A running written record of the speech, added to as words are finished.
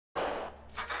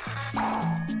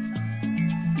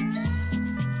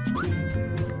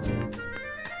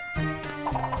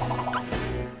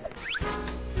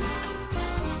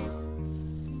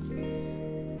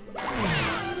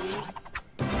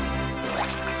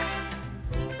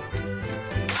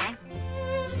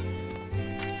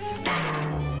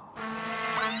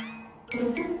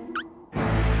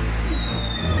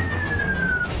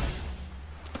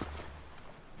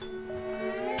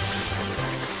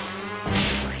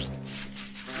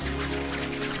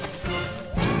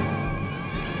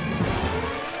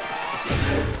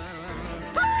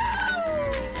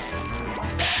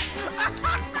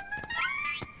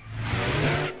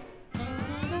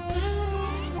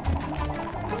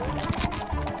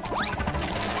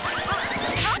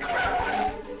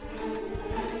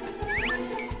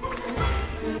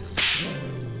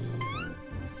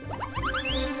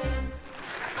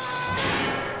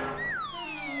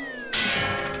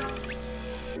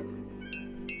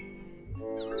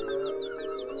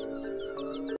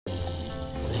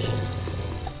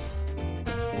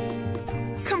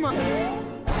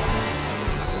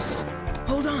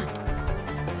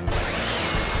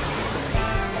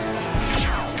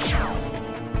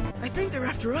they're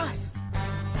after us.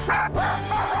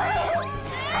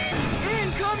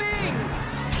 Incoming!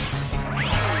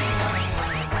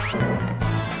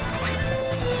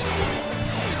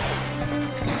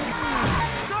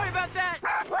 Sorry about that.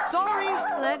 Sorry.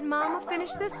 Let Mama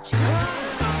finish this job.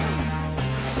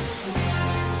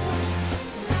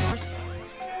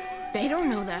 They don't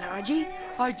know that, Haji.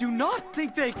 I do not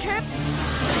think they can.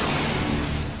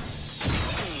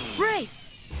 Race!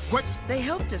 What? They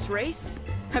helped us, Race.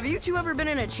 Have you two ever been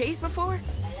in a chase before?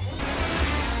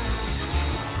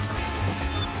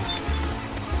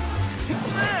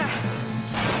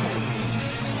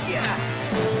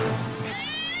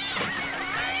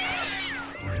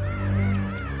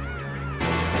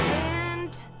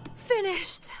 And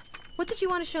finished. What did you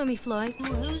want to show me, Floyd?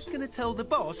 Who's gonna tell the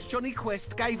boss Johnny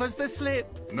Quest gave us the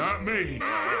slip? Not me.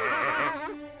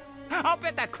 I'll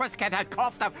bet that Quest Cat has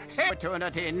coughed up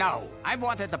opportunity. No, I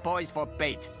wanted the boys for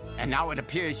bait, and now it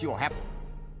appears you'll have.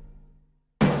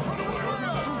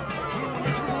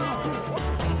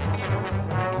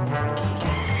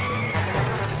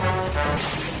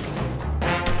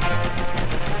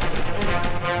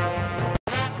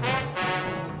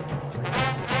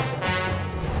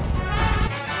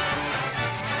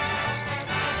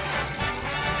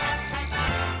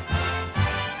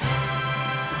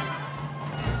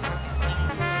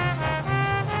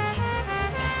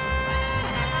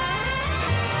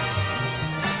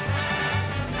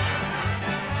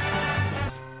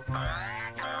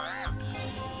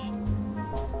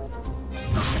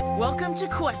 Welcome to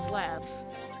Quest Labs.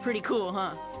 Pretty cool,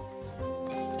 huh?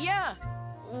 Yeah.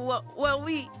 Well,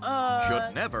 we,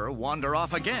 Should never wander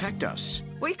off again. Protect us.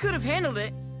 we could have handled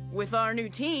it with our new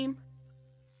team.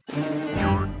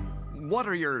 What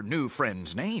are your new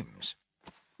friends' names?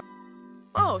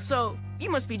 Oh, so you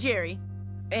must be Jerry.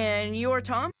 And you're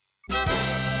Tom?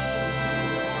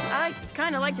 I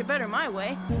kind of liked it better my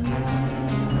way.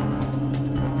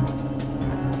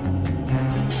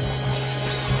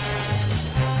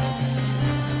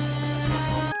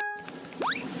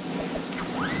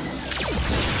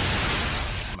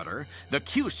 The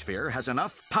Q-Sphere has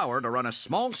enough power to run a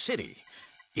small city.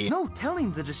 No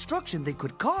telling the destruction they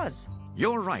could cause.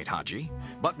 You're right, Haji,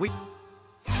 but we...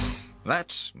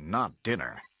 That's not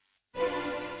dinner.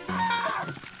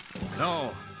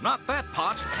 No, not that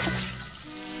pot.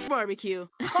 Barbecue.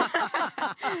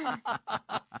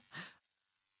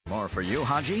 More for you,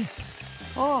 Haji?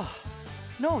 Oh,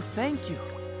 no, thank you.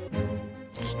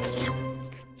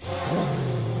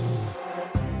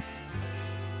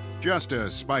 Just a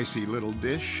spicy little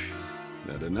dish.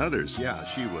 That another's, yeah,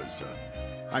 she was,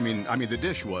 I mean, the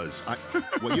dish was,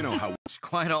 well, you know how... It's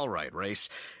quite all right, Race.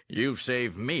 You've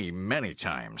saved me many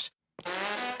times.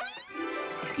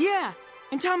 Yeah,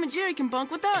 and Tom and Jerry can bunk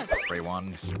with us.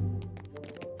 Everyone.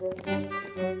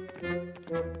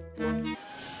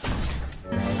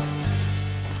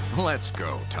 Let's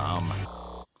go, Tom.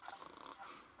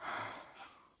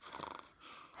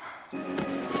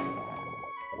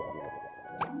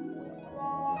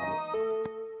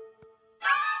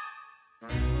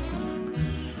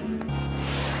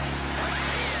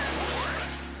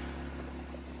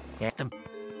 Yes, them.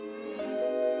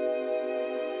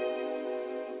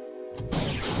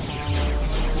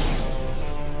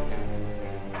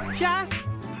 Just...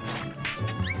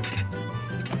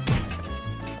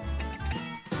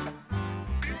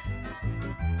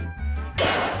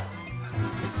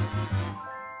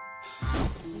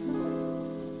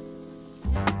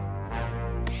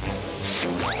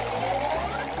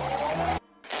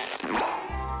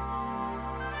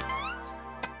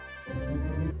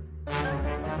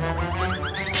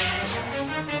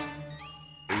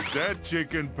 That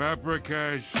chicken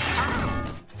paprikash.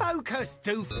 Focus,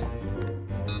 doof.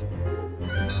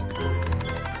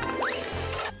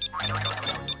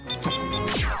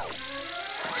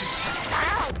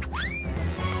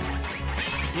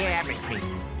 Yeah, missed me.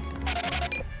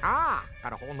 Ah,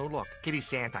 got a whole new look. Kitty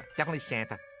Santa. Definitely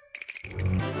Santa.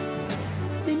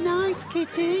 Be nice,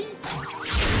 kitty.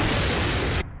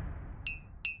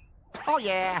 Oh,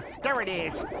 yeah. There it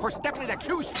is. Of course, definitely the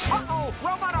Q's. Uh-oh,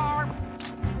 robot arm.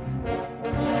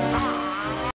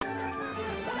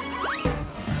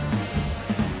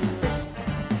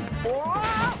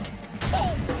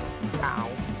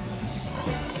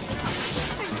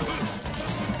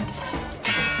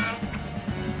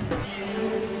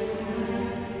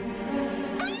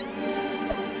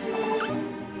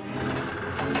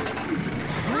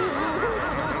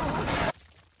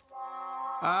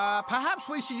 Perhaps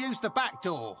we should use the back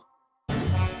door.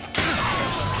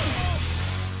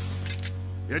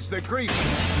 It's the creep.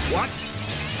 What?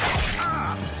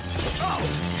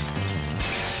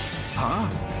 Huh?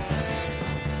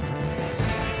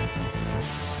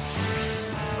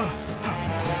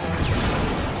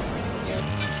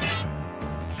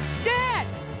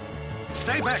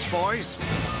 Stay back, boys.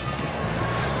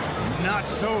 Not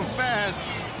so fast,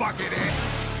 buckethead.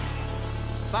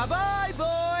 Bye-bye,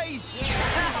 boys!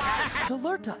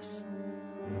 Alert us.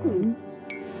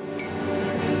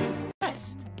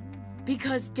 Rest.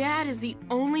 Because Dad is the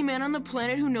only man on the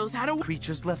planet who knows how to...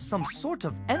 Creatures left some sort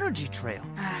of energy trail.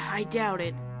 I doubt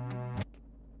it.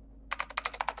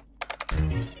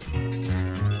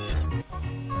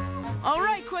 All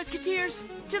right, Questketeers,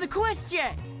 to the quest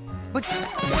jet. But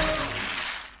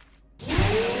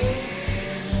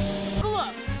Pull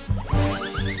up.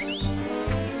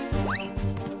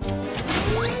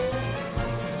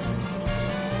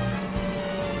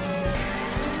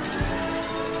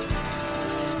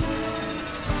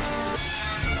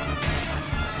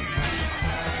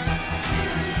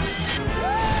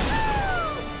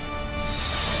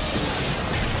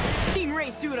 Being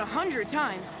raced through it 100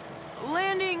 times.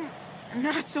 Landing,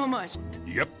 not so much.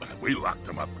 Yep, we locked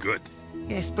him up good.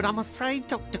 Yes, but I'm afraid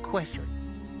Dr. Quest...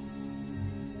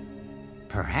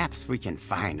 Perhaps we can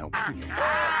find a...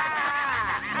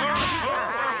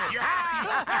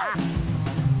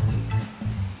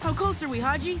 How close are we,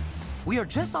 Haji? we are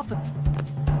just off the...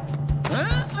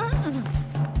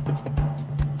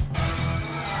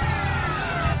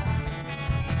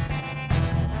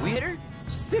 We hit her?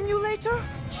 Simulator?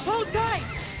 Hold tight!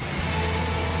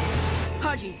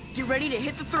 Haji, get ready to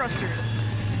hit the thrusters.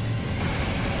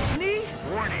 Knee?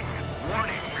 Warning,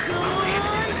 warning. Come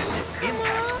on! Come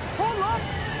on! Hold up!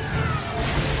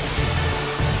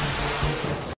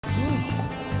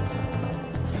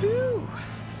 Phew!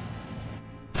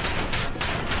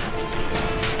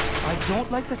 I don't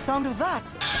like the sound of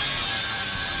that.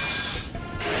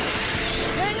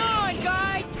 Hang on,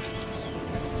 guy!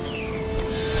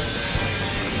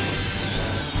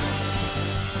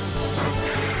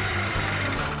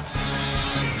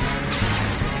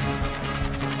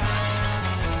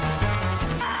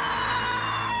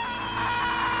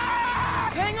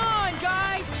 Hang on,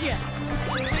 guys! Shit.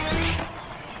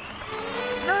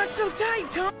 Not so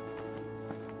tight, Tom.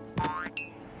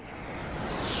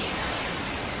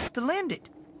 To land it.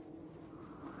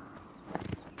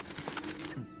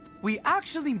 We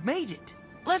actually made it.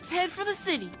 Let's head for the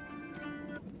city.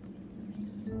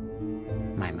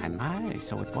 My,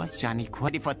 so it was Johnny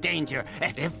Quest for danger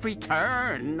at every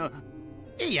turn.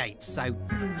 He ain't so...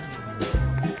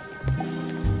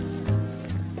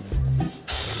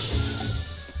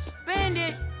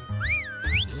 Bandit!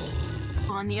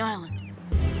 On the island.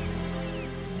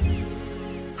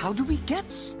 How do we get...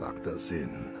 Dr.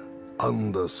 Zinn.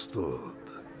 Understood.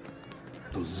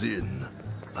 To Zinn,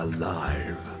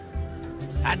 alive.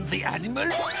 And the animal?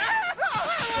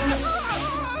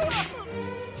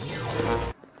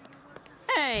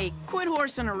 Hey, quit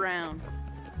horsing around.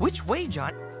 Which way,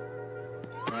 John?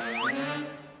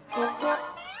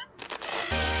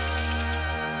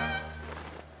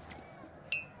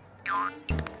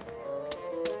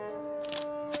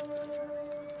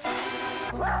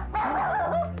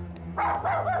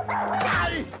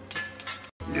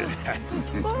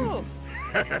 Oh!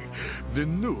 The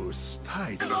noose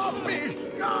tied. Get off me!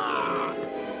 I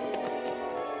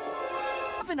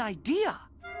have an idea.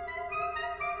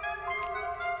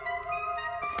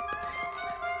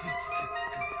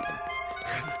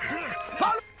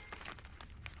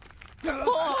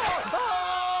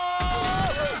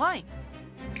 Fine.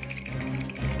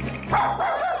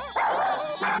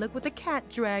 Look what the cat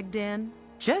dragged in.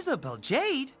 Jezebel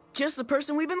Jade? Just the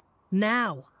person we've been...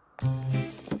 Now.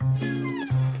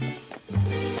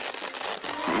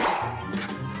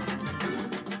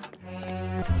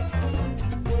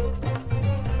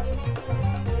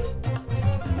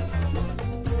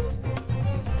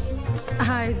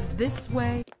 Eyes this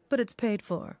way, but it's paid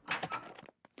for.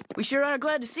 We sure are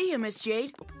glad to see you, Miss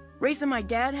Jade. Race and my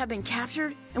dad have been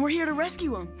captured, and we're here to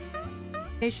rescue them.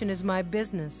 Nation is my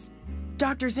business.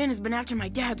 Dr. Zinn has been after my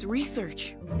dad's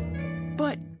research.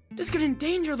 But this could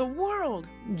endanger the world.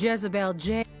 Jezebel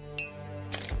Jade.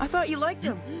 I thought you liked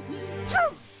him.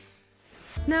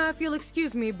 Now, if you'll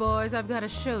excuse me, boys, I've got a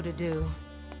show to do.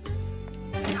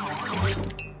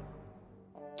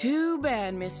 Too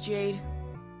bad, Miss Jade.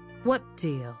 What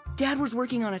deal? Dad was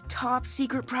working on a top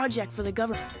secret project for the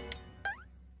government.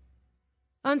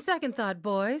 On second thought,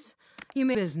 boys, you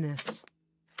made business.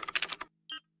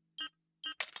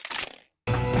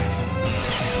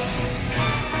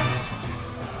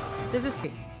 There's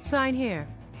a sign here.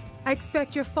 I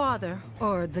expect your father,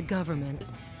 or the government.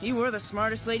 You were the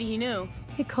smartest lady he knew.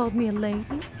 He called me a lady?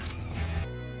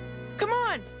 Come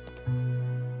on!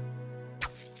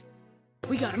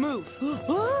 We gotta move.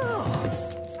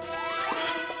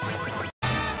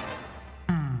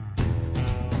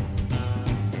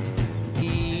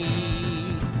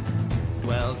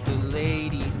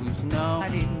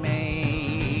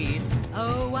 maid.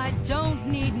 Oh, I don't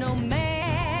need no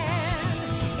man.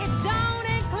 It don't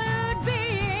include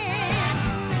being.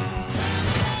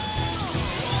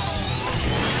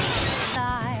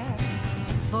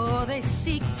 For they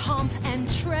seek pomp and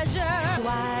treasure.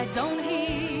 I don't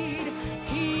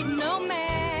heed no man.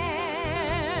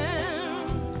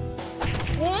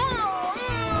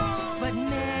 But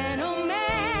man, oh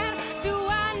man, do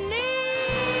I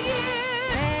need you?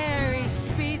 Very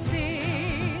species,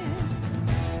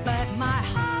 but my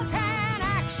heart and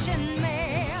action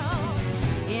mail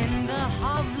in the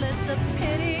hovelless of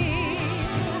pity.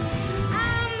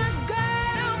 I'm the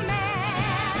good old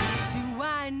man. Do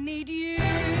I need you? I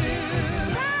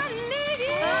need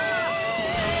you.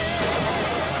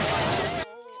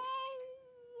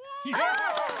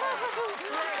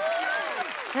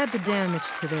 Add the damage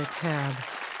to their tab.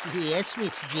 Yes,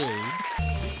 Miss Jade.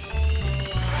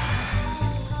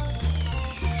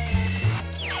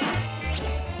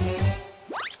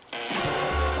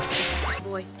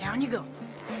 Boy, down you go.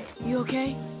 You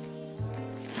okay?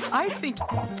 I think...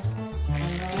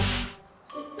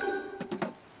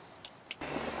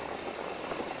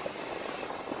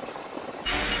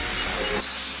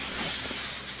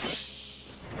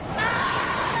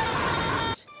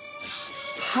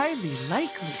 highly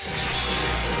likely.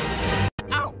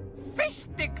 Ow! Fish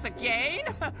sticks again?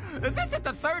 This is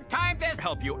the third time this...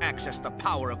 Help you access the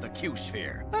power of the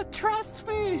Q-sphere. Trust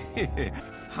me.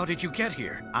 How did you get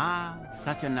here? Ah,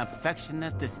 such an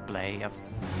affectionate display of...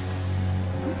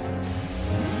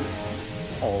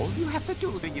 All you have to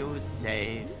do to use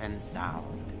safe and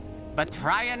sound. But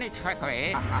try any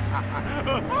trickery.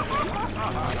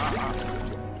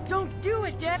 Don't do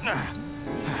it, Dad.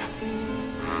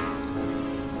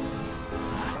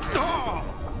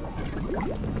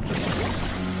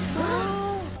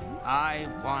 I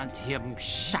want him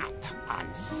shot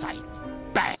on sight.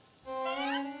 Bang!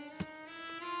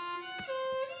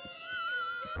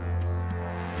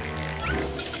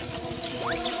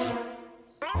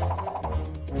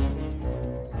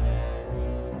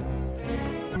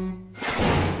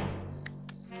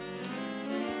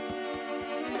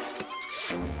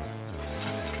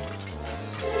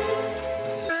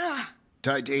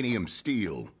 Titanium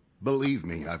steel. Believe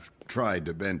me, I've tried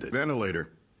to bend it.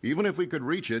 Ventilator. Even if we could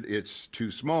reach it, it's too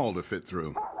small to fit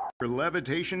through. Your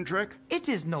levitation trick? It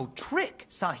is no trick,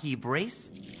 Sahib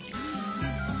Race.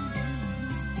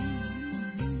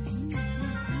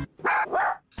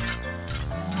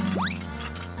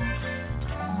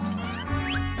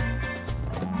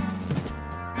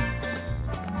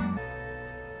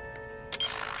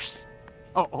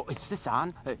 Oh, is this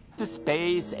on? The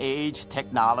space age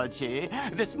technology.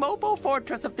 This mobile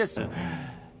fortress of this...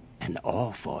 and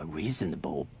all for a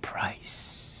reasonable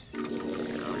price.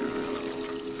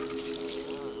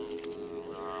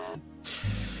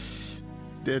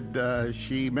 Did,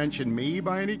 she mention me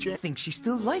by any chance? I think she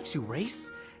still likes you,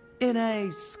 Race. In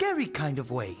a scary kind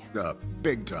of way.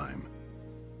 Big time.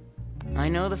 I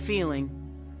know the feeling.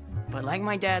 But like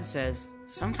my dad says,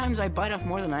 sometimes I bite off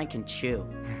more than I can chew.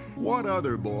 What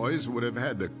other boys would have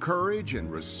had the courage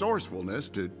and resourcefulness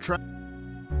to try...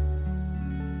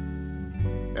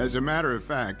 As a matter of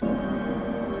fact...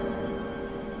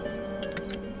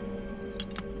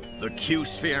 The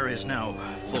Q-sphere is now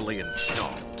fully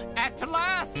installed. At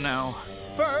last! Now...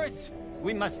 First,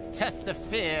 we must test the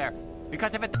sphere,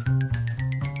 because if it...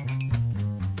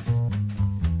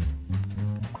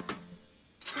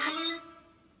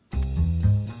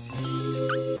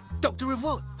 Dr.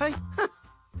 Revolt, hey?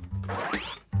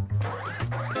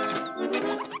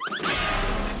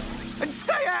 And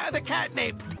stay out of the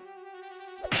catnip!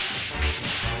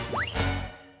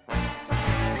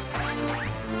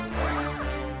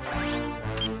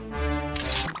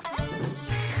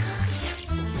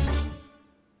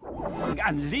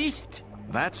 Unleashed?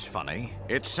 That's funny.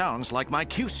 It sounds like my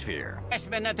Q-sphere.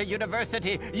 Freshman at the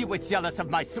university, you were jealous of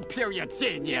my superior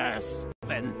genius.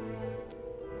 Then...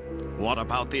 What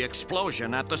about the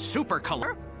explosion at the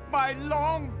supercolor? My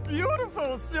long,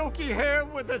 beautiful, silky hair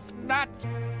with a snot.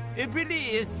 It really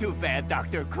is too bad,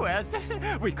 Dr. Quest.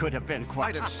 We could have been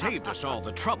quite... I'd have saved us all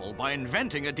the trouble by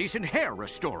inventing a decent hair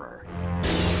restorer.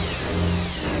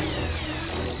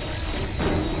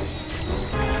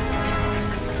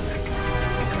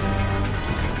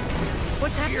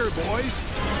 What's happening? Here, boys.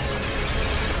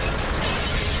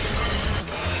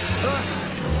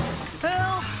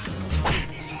 Help!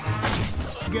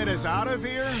 Get us out of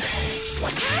here?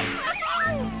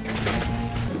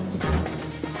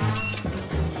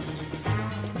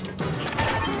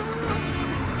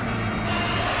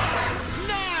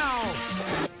 Now!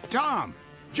 Tom!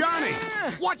 Johnny!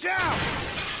 Watch out!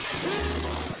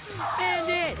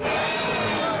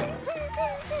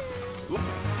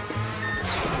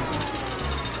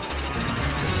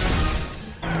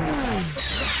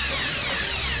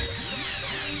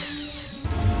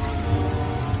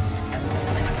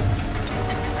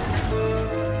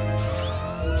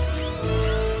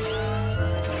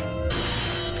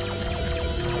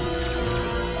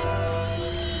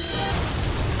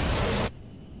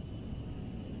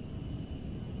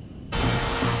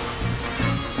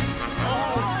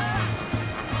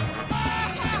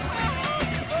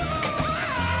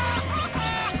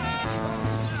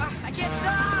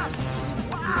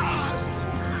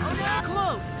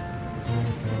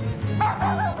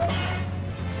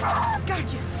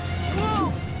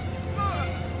 Whoa!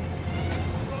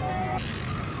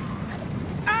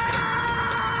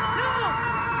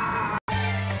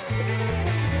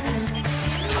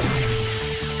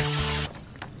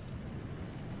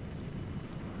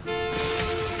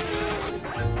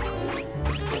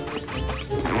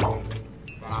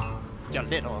 Your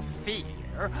little sphere.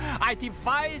 I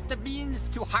devised the means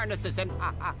to harness this and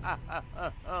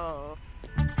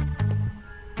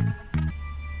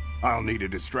I'll need a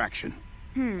distraction.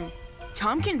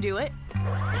 Tom can do it.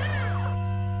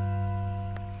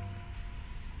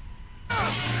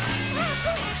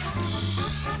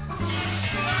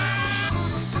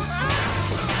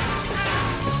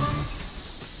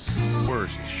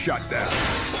 Worst shut down.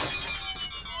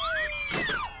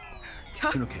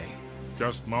 Okay.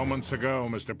 Just moments ago,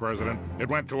 Mr. President, it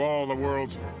went to all the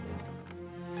world's...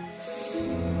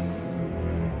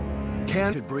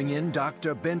 Can should bring in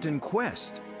Dr. Benton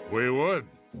Quest. We would.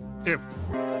 If...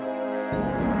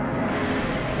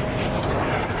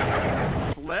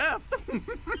 left.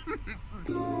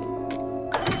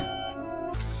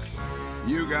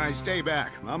 You guys stay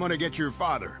back. I'm gonna get your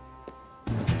father.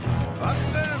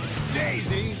 Upset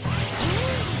Daisy!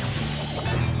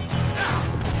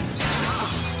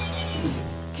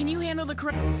 Can you handle the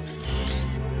crates?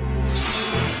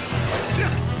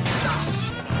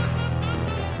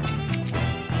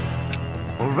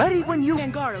 Already when you...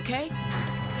 Stand guard, okay?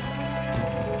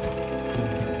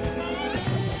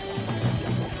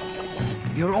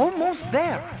 You're almost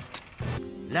there.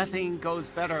 Nothing goes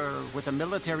better with a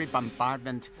military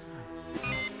bombardment.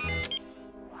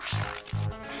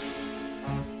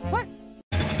 What?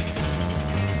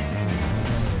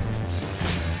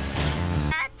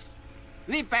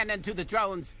 Leave Fannin to the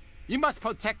drones. You must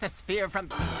protect the sphere from...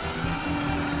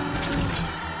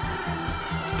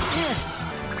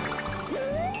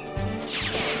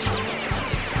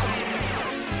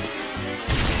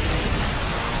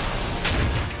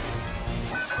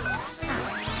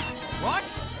 What?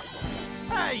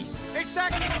 Hey, it's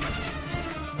that...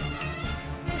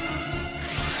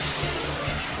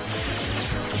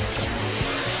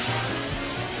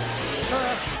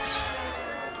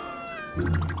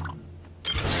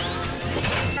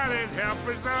 Help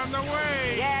is on the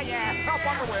way! Yeah, help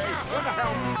on the way. Where the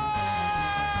hell?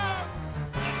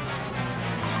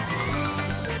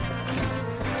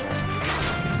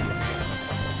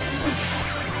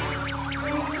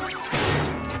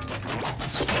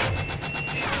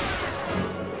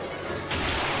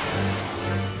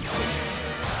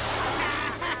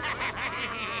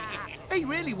 He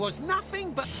really was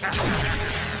nothing but...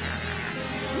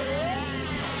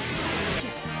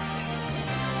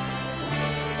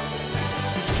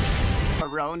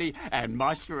 Pepperoni and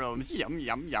mushrooms. Yum,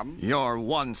 yum, yum. You're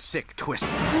one sick twist.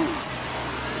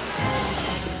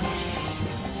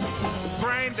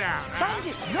 Brain down!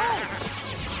 Bandit, no!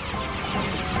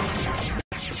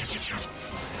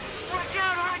 Watch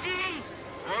out, Haji!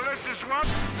 Well, this is one...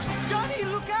 Johnny,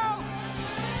 look out!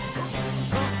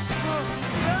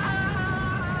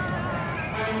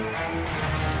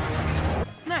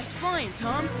 Nice flying,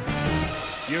 Tom.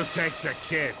 You take the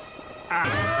kid.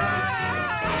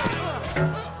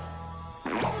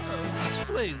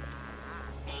 Flew.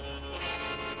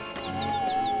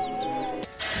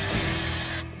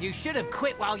 You should have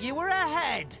quit while you were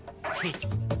ahead, kid.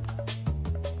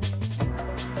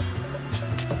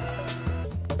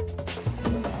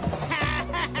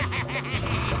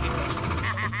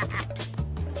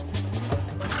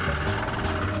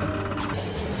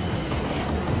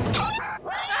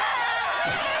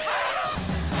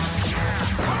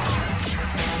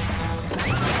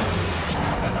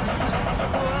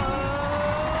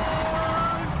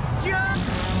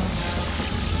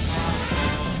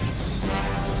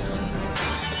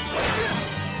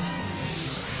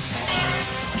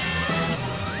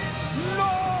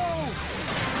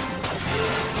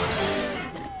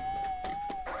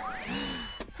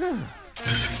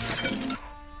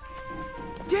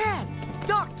 Dad!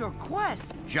 Dr.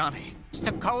 Quest! Johnny.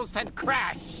 To coast and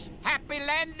crash. Happy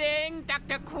landing,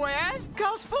 Dr. Quest.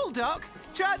 Car's full, Doc.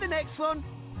 Try the next one.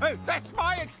 Hey, that's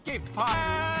my escape pod.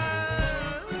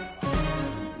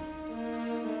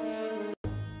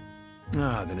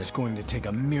 Then it's going to take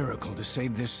a miracle to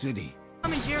save this city.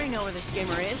 Tom and Jerry know where the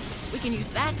skimmer is. We can use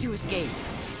that to escape.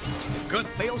 Good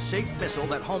fail-safe missile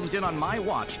that homes in on my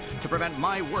watch to prevent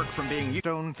my work from being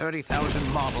Stone 30,000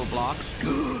 model blocks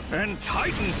and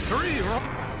Titan 3.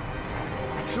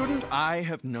 Shouldn't I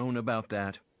have known about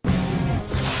that? To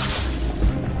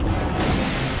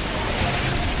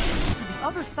the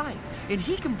other side, and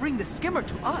he can bring the skimmer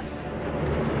to us.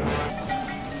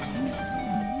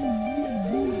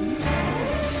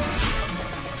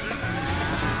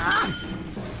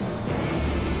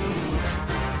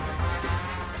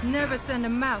 never send a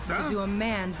mouse to do a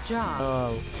man's job.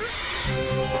 Oh.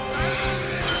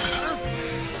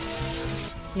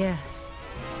 Yes.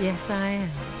 Yes, I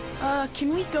am.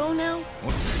 Can we go now?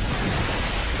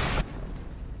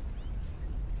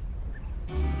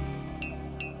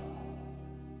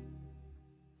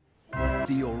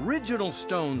 The original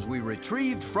stones we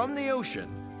retrieved from the ocean.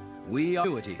 We are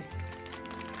annuity.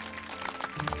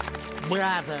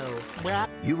 Bravo.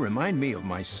 You remind me of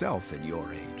myself at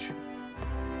your age.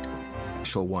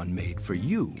 Special one made for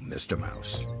you, Mr.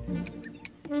 Mouse.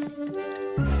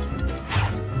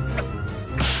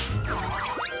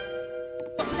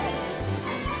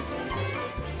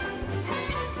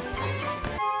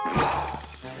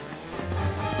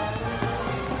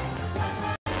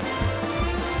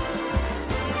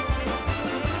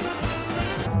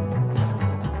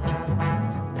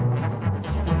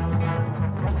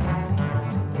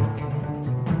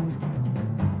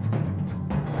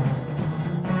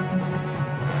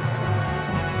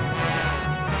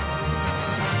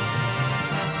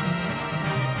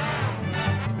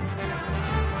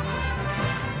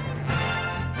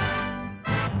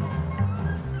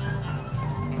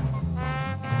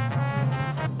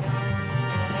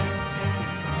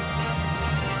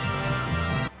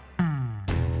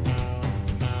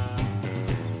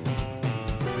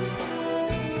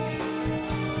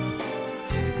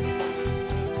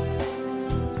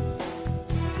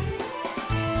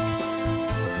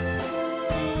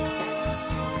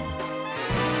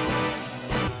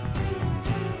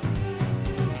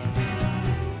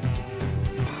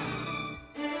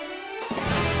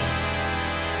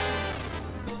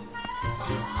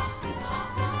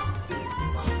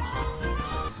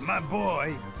 My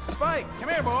boy. Spike, come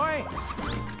here, boy.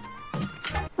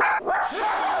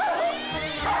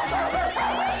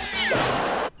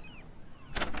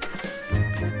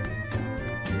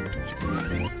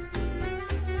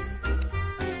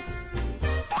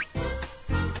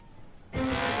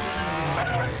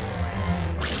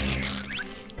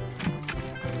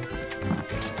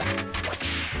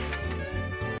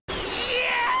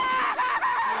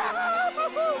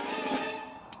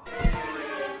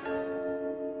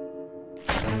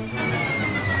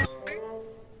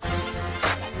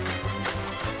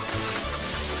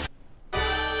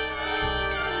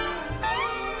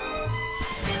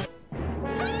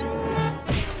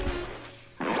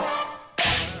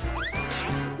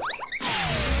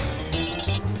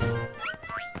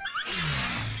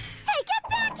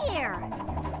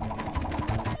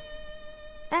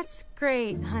 That's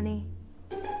great, honey.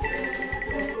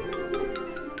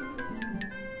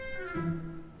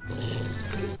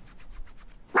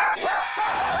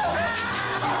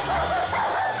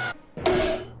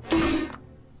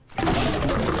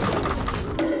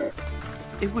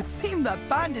 It would seem that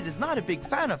Bandit is not a big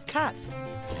fan of cats.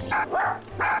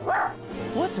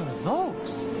 What are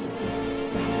those?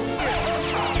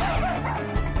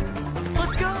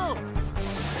 Let's go!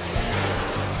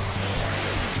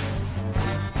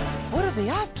 What are they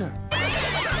after?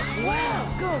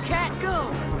 Wow! Go, cat, go!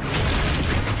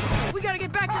 We gotta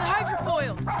get back to the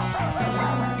hydrofoil!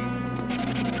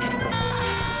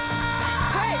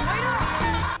 Hey, wait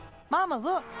up! Mama,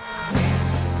 look!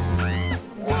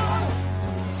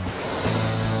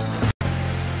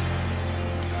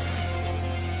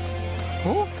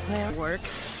 Oh, Claire. Work.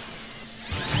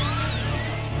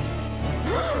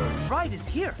 Ride is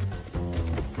here.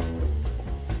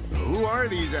 Who are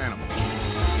these animals?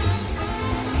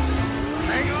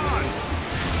 Hang on!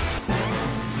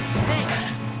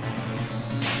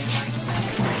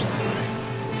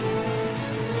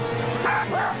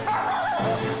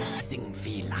 Sing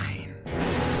feline.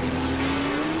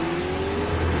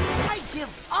 I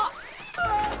give up!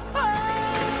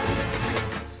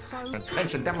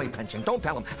 Pension, definitely pension. Don't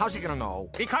tell him. How's he gonna know?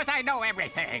 Because I know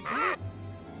everything.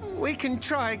 We can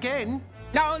try again.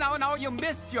 No, no, no, you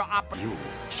missed your opportunity.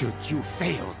 Should you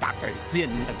fail Dr.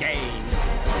 Zin again?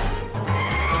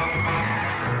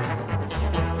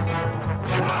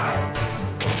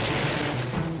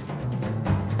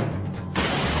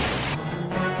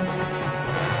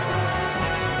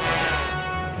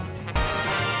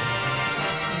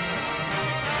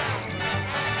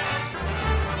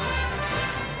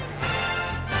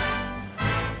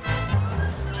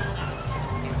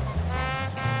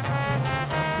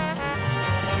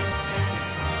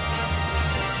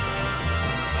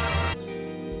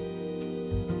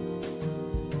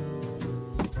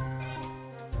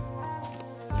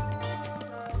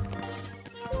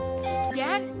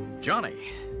 Dad? Johnny,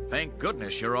 thank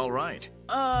goodness you're all right.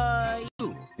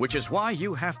 Which is why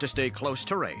you have to stay close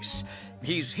to Race.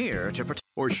 He's here to protect...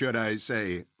 Or should I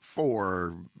say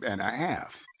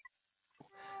 4.5?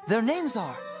 Their names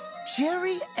are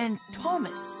Jerry and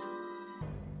Thomas.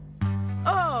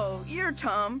 Oh, you're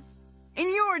Tom. And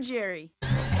you're Jerry.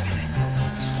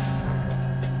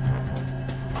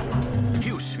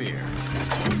 Q-sphere.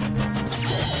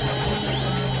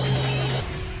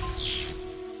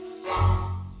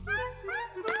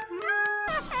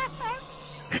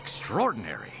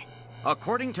 Extraordinary.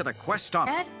 According to the quest on...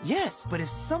 Yes, but if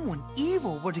someone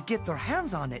evil were to get their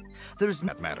hands on it, there's...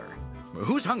 That matter.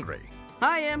 Who's hungry?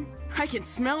 I am. I can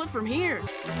smell it from here.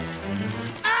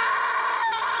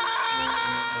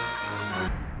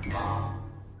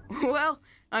 Well,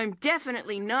 I'm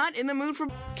definitely not in the mood for...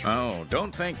 Oh,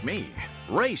 don't thank me.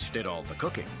 Race did all the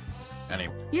cooking.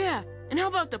 Yeah, and how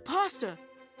about the pasta?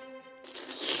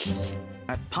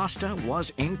 That pasta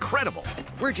was incredible.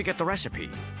 Where'd you get the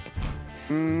recipe?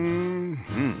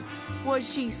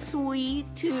 Was she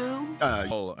sweet, too?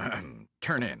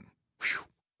 Turn in. Whew.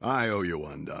 I owe you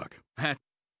one, Doc.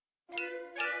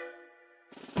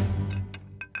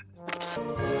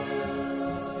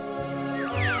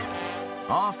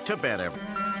 Off to bed, everyone.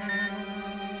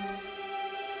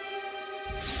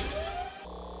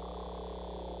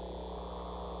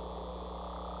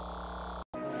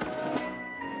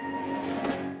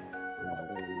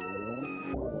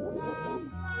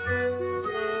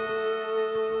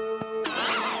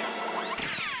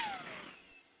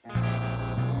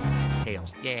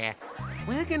 Yeah.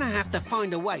 We're gonna have to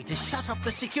find a way to shut off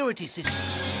the security system.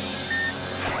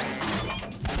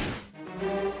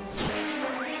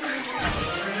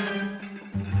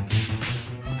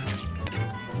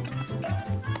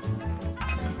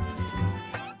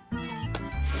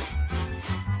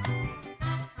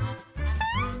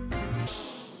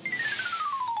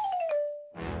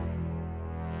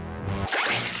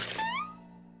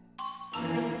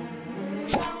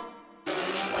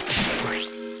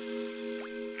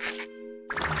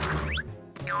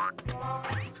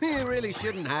 You really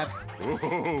shouldn't have.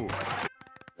 Whoa.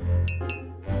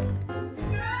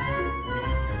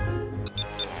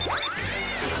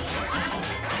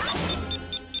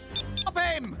 Stop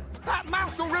him! That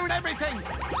mouse will ruin everything!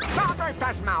 Not very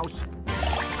fast, mouse.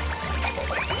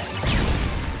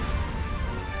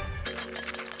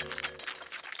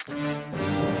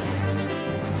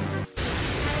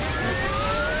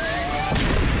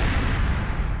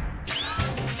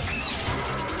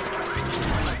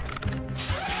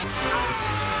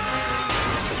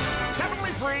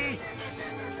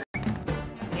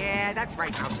 Yeah, that's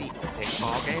right, Mousy. This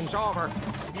ball game's over.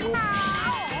 You...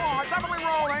 Oh, definitely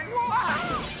rolling.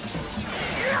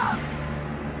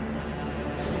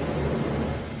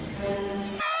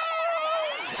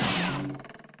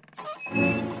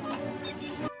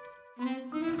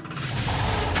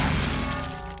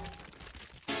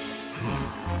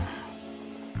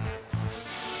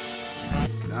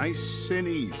 Nice and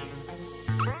easy.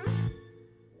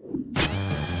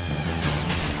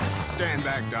 Stand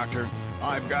back, Doctor.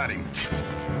 I've got him.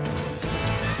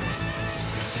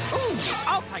 Ooh,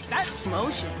 I'll take that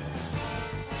motion.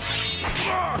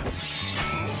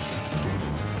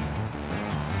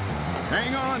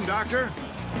 Hang on, Doctor.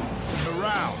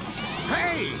 Around.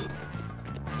 Hey!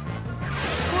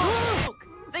 Whoa!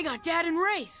 They got Dad and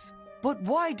Race. But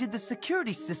why did the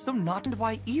security system not and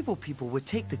why evil people would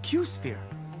take the Q-sphere?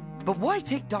 But why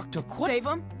take Dr. Quest? Save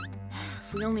them?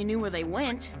 If we only knew where they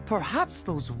went. Perhaps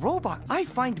those robots. I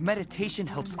find meditation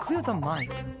helps clear the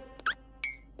mind.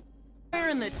 We're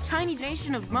in the tiny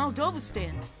nation of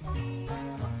Moldovastan.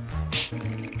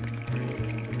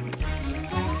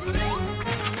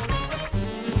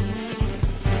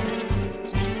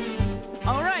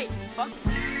 All right, fuck.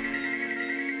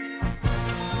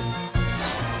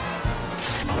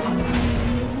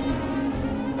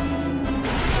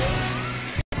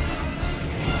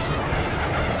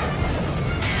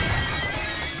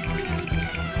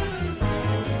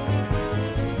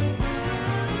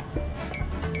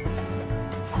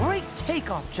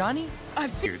 Takeoff, Johnny.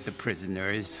 I've feared the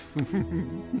prisoners.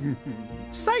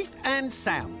 Safe and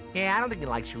sound. Yeah, I don't think he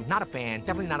likes you. Not a fan.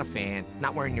 Definitely not a fan.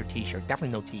 Not wearing your t-shirt.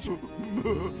 Definitely no t-shirt.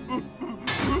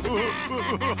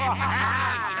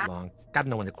 Long. Gotta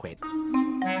know when to quit.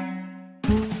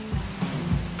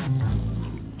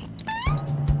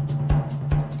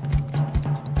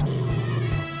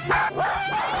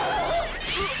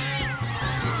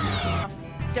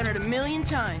 Done it 1,000,000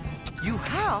 times. You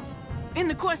have? In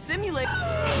the Quest Simulator.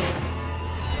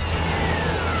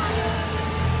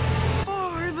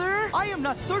 Farther? I am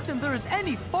not certain there is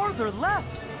any farther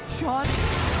left. John.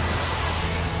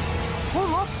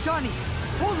 Pull up, Johnny.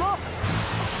 Pull up.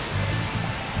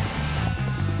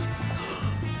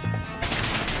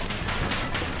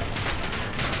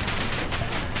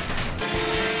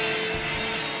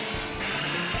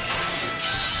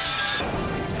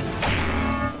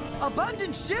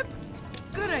 flying ship?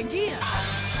 Good idea.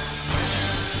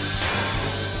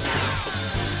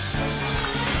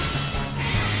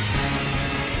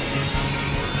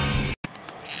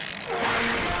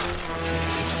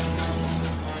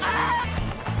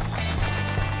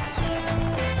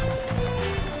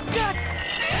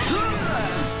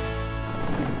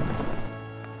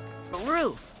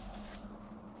 Roof.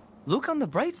 Look on the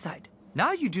bright side.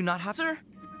 Now you do not have... Sir?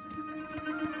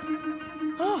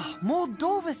 Oh,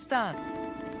 Moldovistan.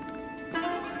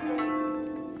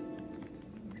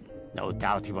 No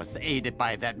doubt he was aided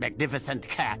by that magnificent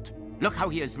cat. Look how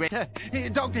he is ready.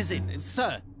 Dr. Zinn,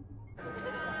 sir.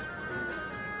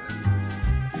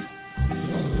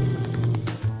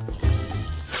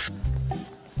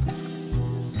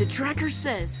 The tracker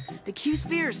says the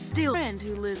Q-Sphere is still a friend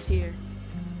who lives here.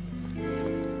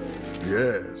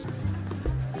 Yes.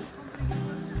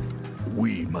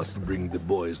 We must bring the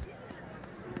boys.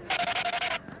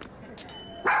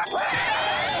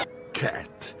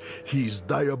 Cat. He's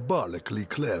diabolically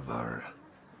clever.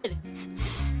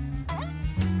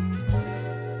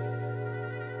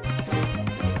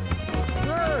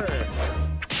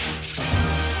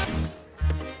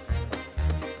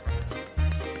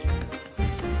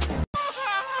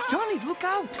 Johnny, look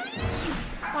out!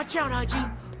 Watch out, Haji.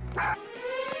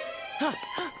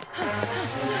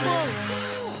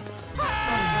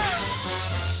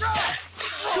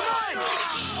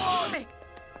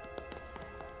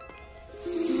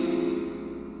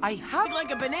 I have...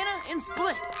 Like a banana and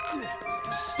split.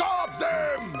 Stop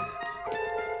them!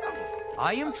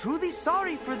 I am truly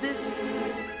sorry for this.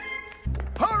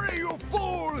 Hurry, you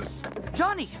fools!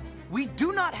 Johnny, we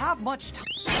do not have much time.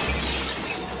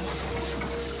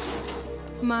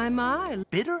 My.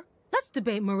 Bitter? Let's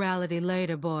debate morality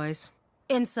later, boys.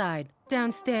 Inside,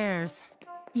 downstairs.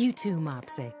 You too,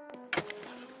 Mopsy.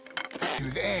 You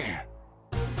there?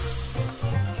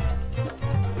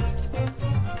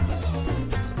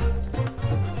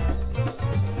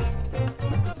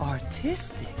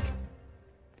 Artistic.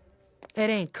 It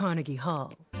ain't Carnegie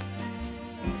Hall.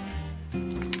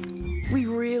 We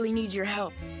really need your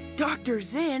help. Dr.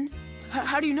 Zinn?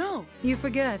 How do you know? You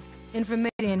forget. Information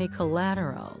any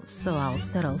collateral, so I'll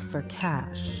settle for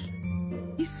cash.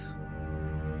 Peace.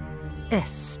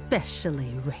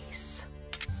 Especially race.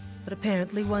 But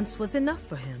apparently once was enough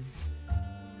for him.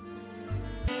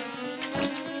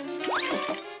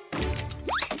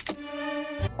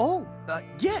 Oh,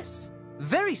 yes.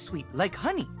 Very sweet, like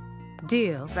honey.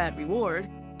 Deal. Fat reward.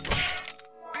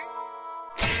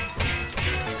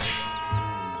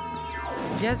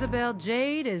 Jezebel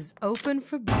Jade is open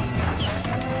for business.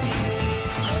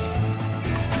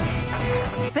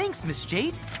 Thanks, Miss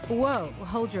Jade. Whoa,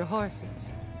 hold your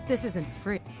horses. This isn't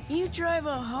free. You drive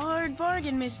a hard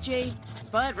bargain, Miss Jade.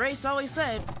 But Race always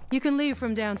said... You can leave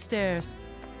from downstairs.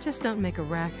 Just don't make a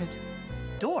racket.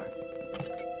 Door.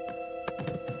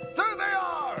 There they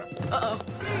are! Uh-oh.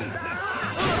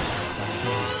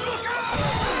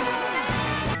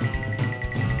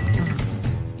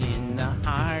 In the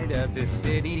heart of the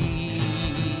city,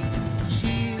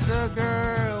 she's a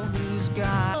girl who's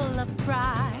got... Full of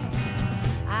pride.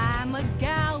 I'm a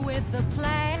gal with a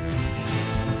plan.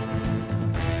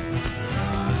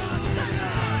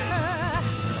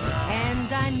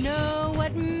 And I know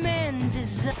what men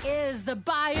desire is the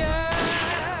buyer.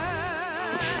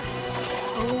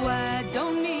 Oh, I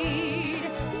don't need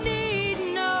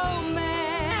no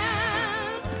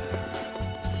man.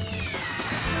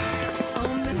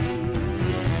 Oh,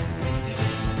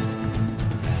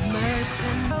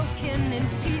 mercy broken in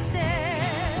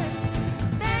pieces.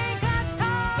 They got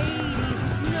tall lady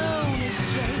who's known as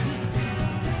Jade.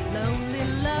 Lonely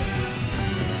love.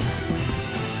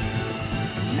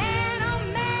 Man, oh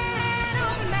man,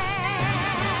 oh man.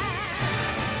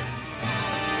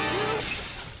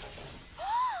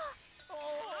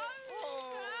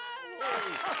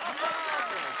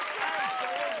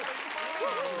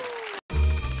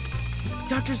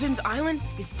 Dr. Zinn's island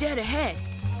is dead ahead.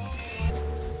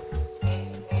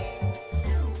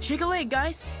 Shake a leg,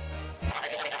 guys.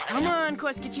 Come on,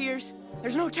 Quesketeers.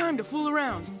 There's no time to fool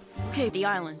around. Okay, the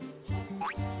island.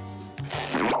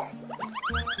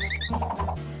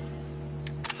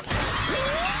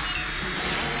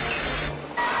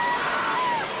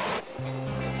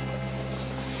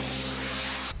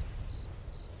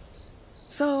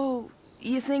 So,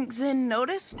 you think Zinn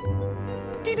noticed?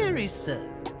 Dinner is served.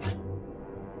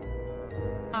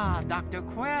 Ah, Dr.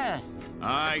 Quest.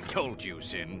 I told you,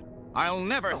 Zinn. I'll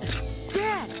never...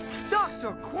 Dad!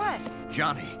 Dr. Quest!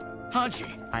 Johnny,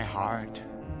 Haji. My heart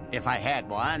If I had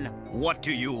one. What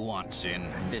do you want, Zin?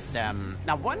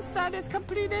 Now once that is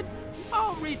completed,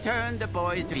 I'll return the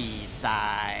boys to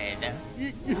B-side.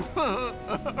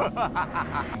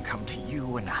 Come to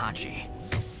you and Haji.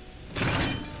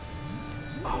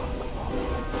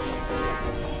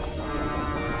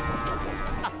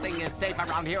 Nothing is safe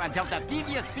around here until the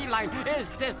devious feline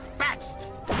is dispatched.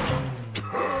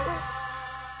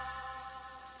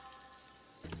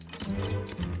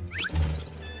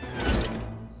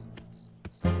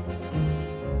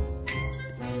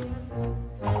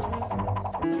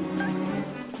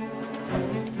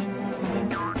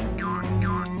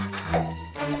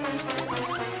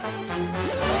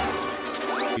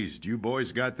 You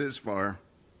boys got this far,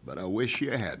 but I wish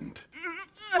you hadn't.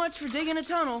 Much for digging a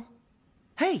tunnel.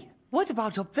 Hey, what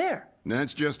about up there?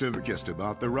 That's just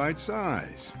about the right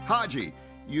size. Haji,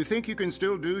 you think you can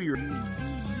still do your...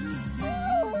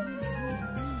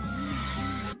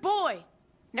 Boy!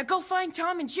 Now go find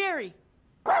Tom and Jerry.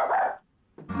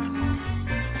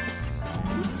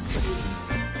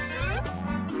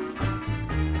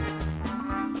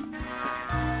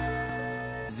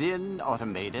 Zin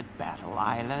Automated Battle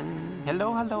Island.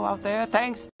 Hello, hello out there.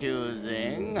 Thanks to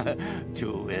Zing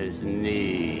to his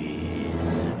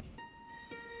knees.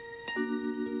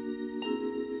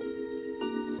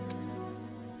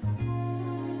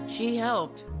 She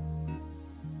helped.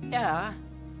 Yeah.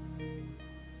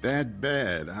 That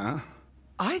bad, huh?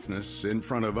 In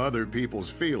front of other people's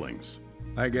feelings.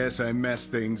 I guess I messed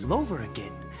things over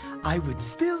again. I would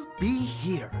still be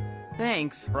here.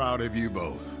 Thanks. Proud of you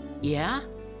both. Yeah?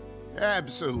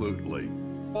 Absolutely.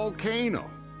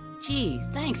 Volcano. Gee,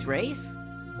 thanks, Race.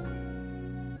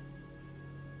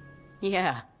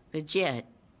 Yeah, the jet.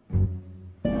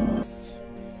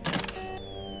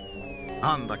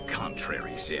 On the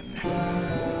contrary, Zin.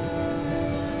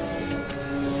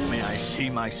 May I see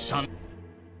my son?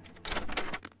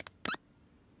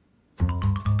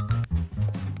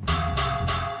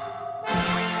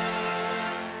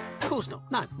 Of course not.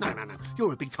 No.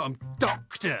 You're a big-time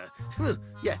doctor.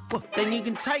 Yeah, well, then you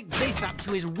can take this up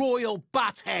to his royal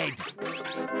butthead.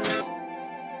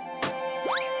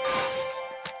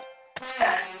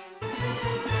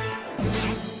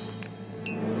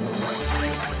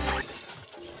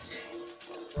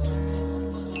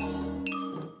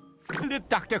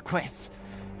 Dr. Quest,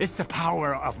 it's the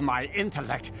power of my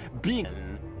intellect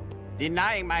being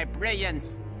denying my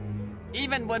brilliance.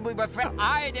 Even when we were friends,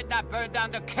 I did not burn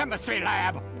down the chemistry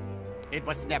lab. It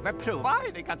was never proved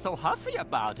why they got so huffy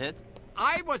about it.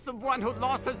 I was the one who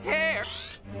lost his hair.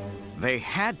 They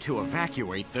had to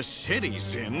evacuate the city,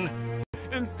 Zin.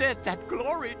 Instead, that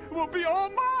glory will be all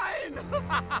mine.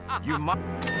 You must...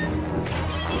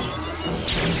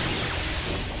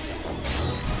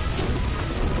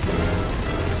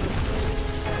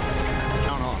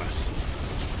 Down on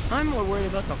us. I'm more worried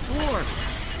about the floor.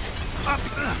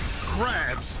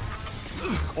 Crabs.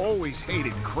 Always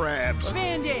hated crabs.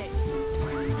 Bandit!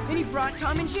 And he brought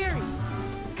Tom and Jerry.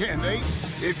 Can they?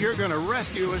 If you're gonna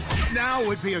rescue us, now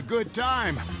would be a good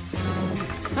time.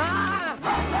 Ah!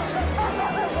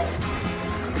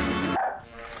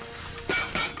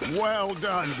 Well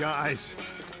done, guys.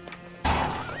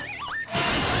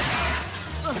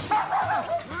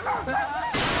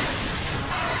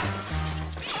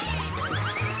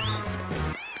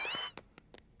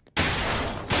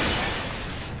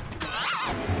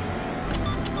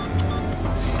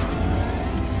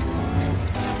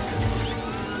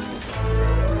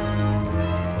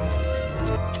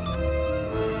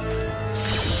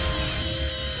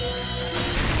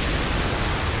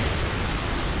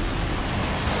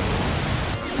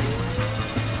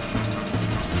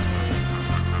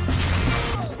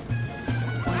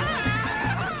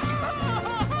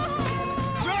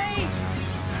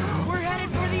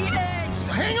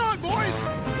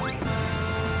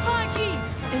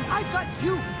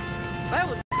 That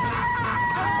was...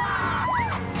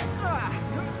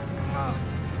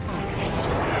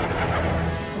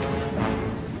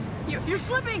 You're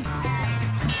slipping!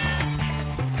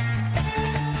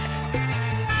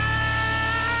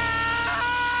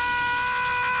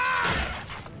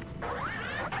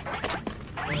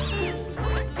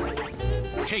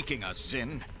 Taking us,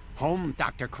 Zin. Home,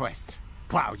 Dr. Quest.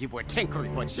 While you were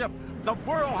tinkering with ship the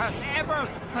world has ever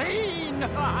seen!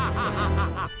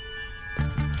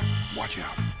 Watch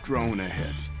out. Drone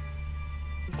ahead.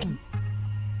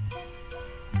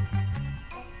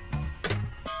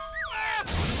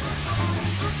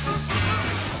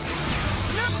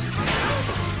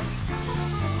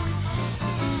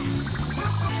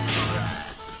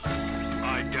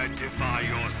 Identify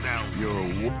yourself.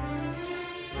 You're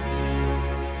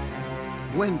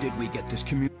When did we get this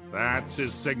That's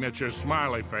his signature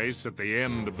smiley face at the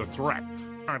end of the threat.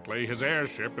 Apparently, his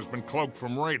airship has been cloaked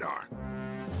from radar.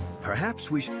 Perhaps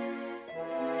we should...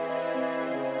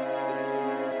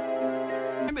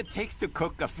 Time it takes to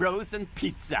cook a frozen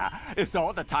pizza is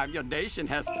all the time your nation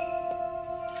has.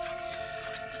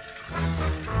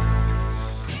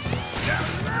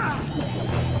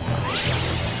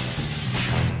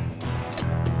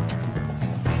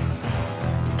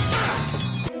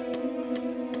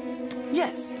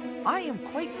 Yes, I am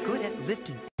quite good at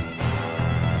lifting.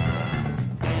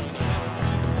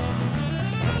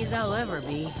 As I'll ever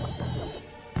be.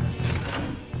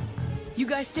 You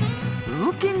guys still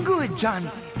looking good, Johnny.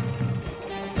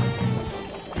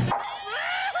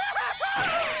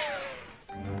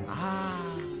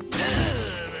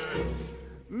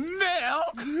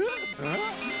 Milk?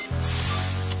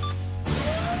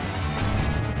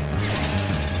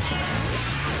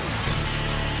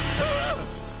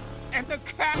 And the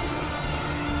cat.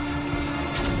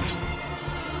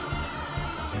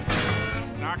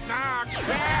 Knock, knock.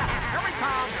 Yeah, here we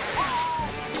come.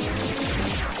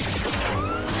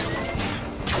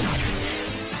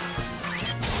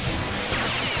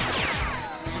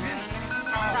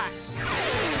 All right.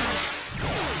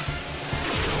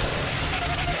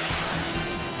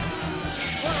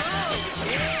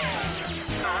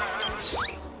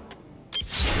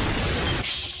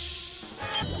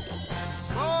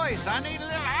 Boys, I need a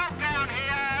little help down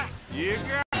here. You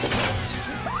got...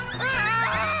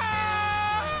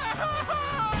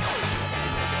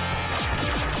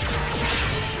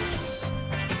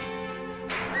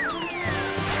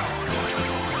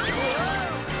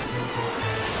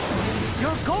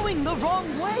 You're going the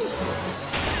wrong way.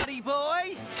 Buddy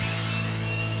boy.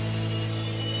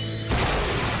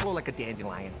 More like a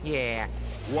dandelion. Yeah.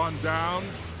 1 down,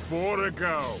 4 to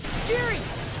go. Jerry!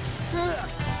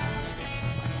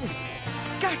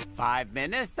 Gotcha. 5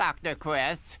 minutes, Dr.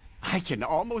 Quest. I can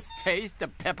almost taste the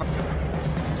pepper.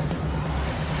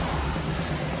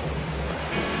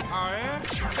 Oh, yeah?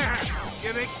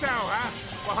 You think so, huh?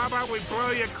 Well, how about we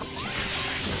blow your...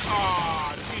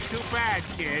 Oh, she's too bad,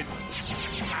 kid.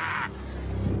 Ah.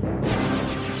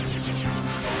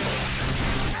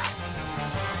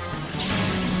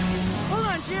 Hold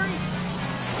on, Jerry!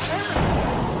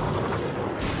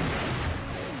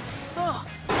 Oh.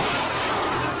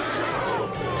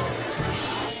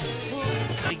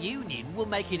 The Union will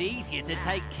make it easier to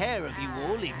take care of you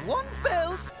all in one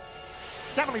fell swoop.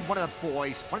 Definitely one of the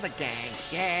boys, one of the gang.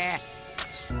 Yeah.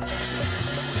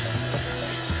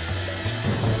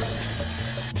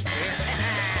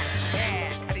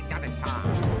 Yeah, cutting down the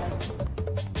sides.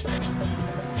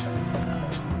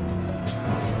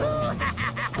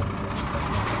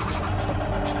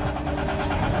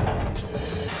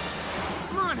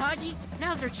 Come on, Haji.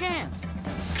 Now's our chance.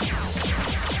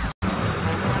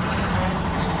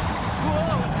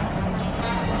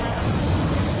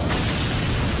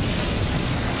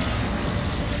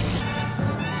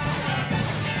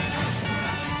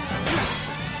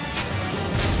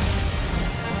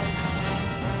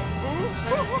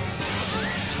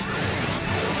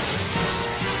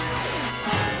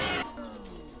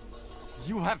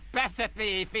 You have bested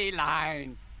me,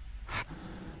 feline.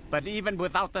 But even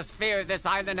without the sphere, this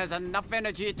island has enough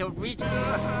energy to reach...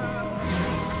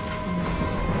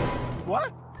 What?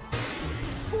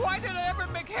 Why did I ever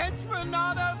make henchmen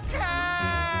out of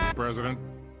cat? President,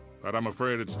 but I'm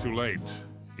afraid it's too late.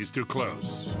 He's too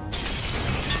close.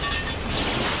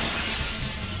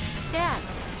 Dad,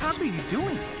 What are you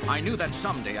doing? I knew that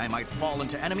someday I might fall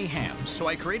into enemy hands, so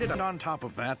I created On top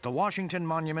of that, the Washington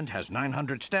Monument has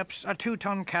 900 steps, a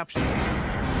 2-ton capsule.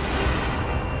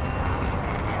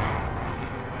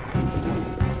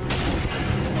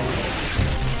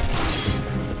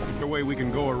 The way we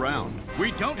can go around. We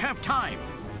don't have time.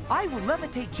 I will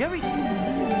levitate Jerry.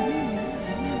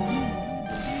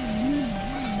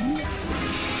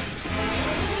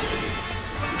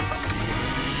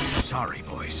 Sorry,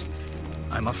 boys.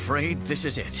 I'm afraid this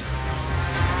is it.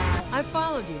 I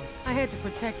followed you. I had to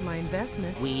protect my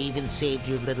investment. We even saved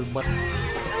your little butt.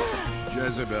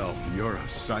 Jezebel, you're a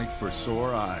sight for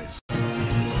sore eyes.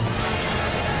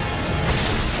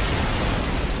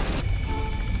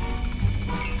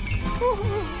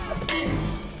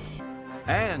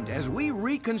 And as we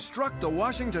reconstruct the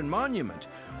Washington Monument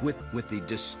with the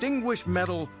Distinguished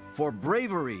Medal for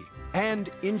Bravery and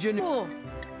Ingenuity...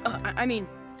 Cool. I mean,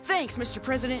 thanks, Mr.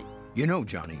 President. You know,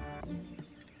 Johnny.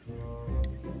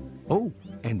 Oh,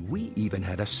 and we even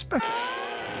had a special...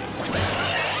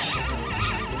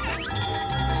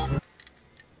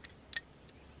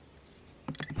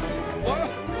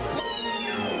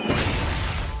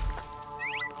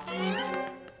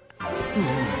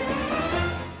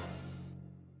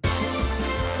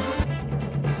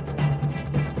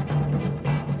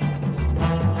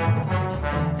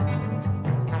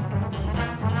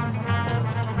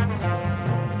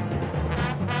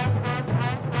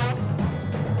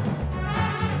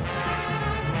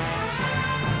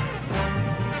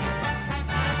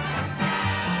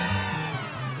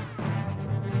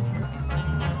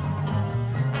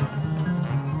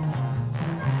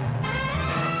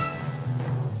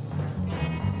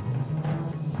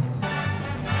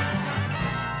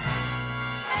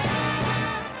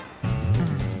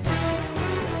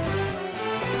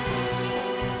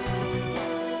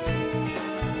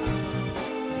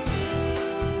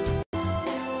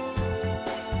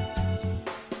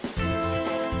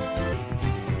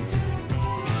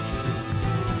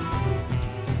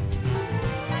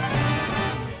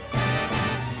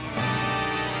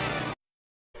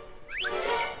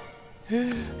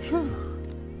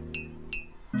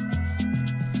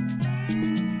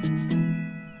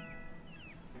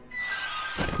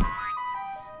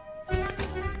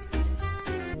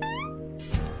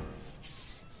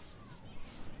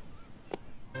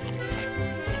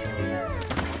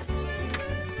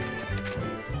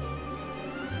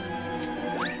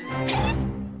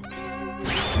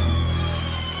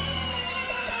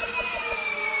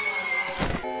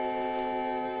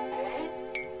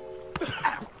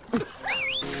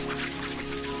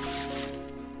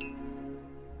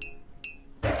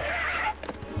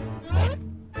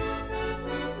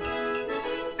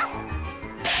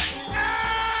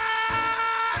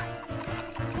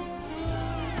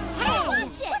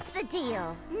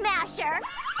 Deal, Masher.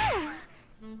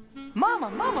 Mama,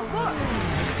 look!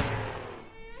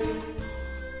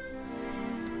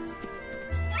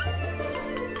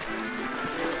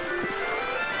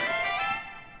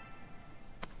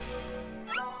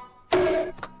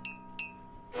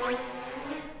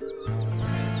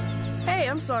 Hey,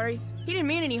 I'm sorry. He didn't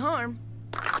mean any harm.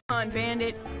 Come on,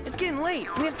 Bandit. It's getting late.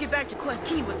 We have to get back to Quest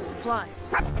Key with the supplies.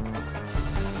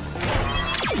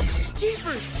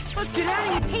 Jeepers! Let's get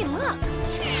out of here! Hey, look!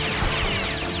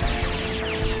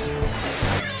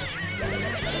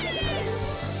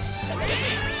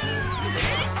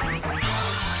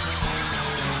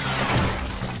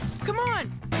 Come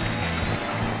on!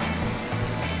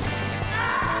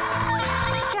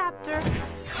 Captor.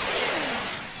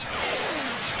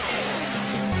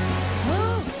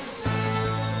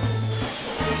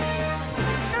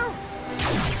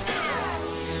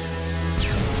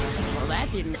 Well, that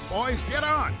didn't... Boys, get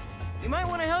on! You might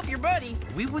want to help your buddy.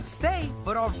 We would stay,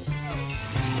 but our...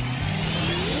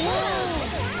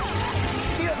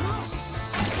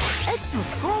 Excellent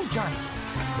throw, Johnny.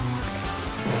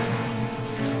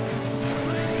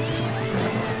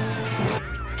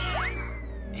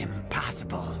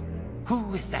 Impossible.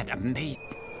 Who is that amazing?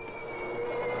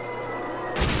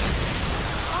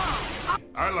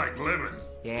 I like living.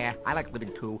 Yeah, I like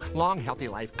living too. Long, healthy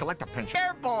life. Collect a pension.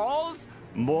 Airballs!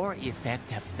 More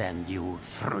effective than you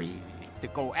three. To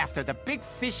go after the big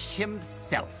fish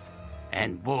himself.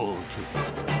 And woe to you.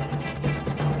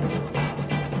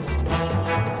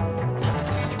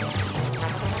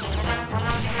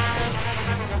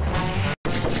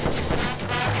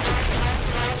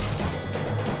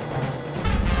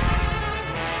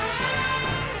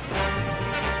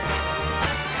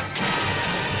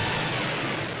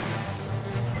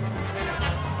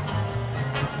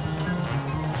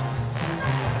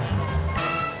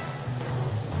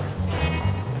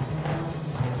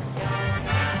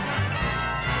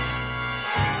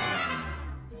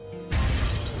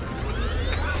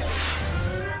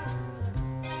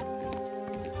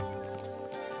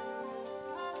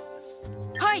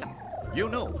 You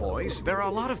know, boys, there are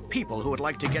a lot of people who would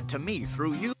like to get to me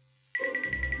through you.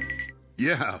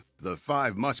 Yeah, the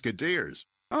 5 Musketeers.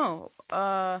 Oh,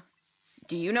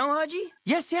 do you know Haji?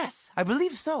 Yes, I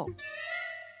believe so.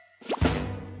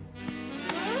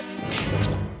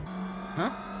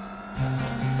 Huh?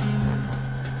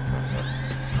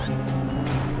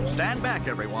 Stand back,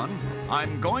 everyone.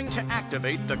 I'm going to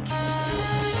activate the...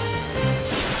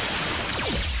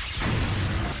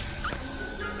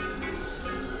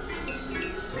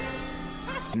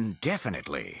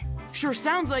 Indefinitely. Sure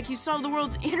sounds like you solved the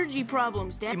world's energy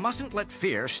problems, Dad. We mustn't let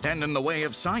fear stand in the way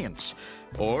of science.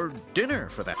 Or dinner,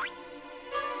 for that.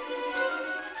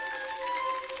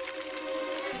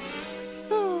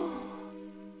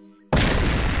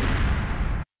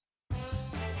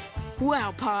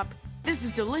 Wow, Pop. This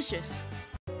is delicious.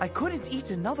 I couldn't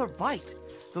eat another bite.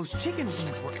 Those chicken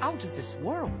wings were out of this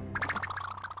world.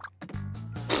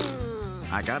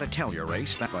 I gotta tell you,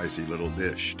 Race, that spicy little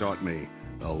dish taught me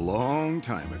a long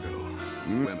time ago.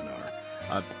 Women are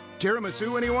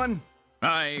Tiramisu, anyone?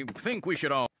 I think we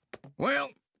should all... Well,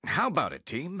 how about it,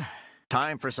 team?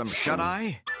 Time for some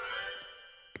shut-eye?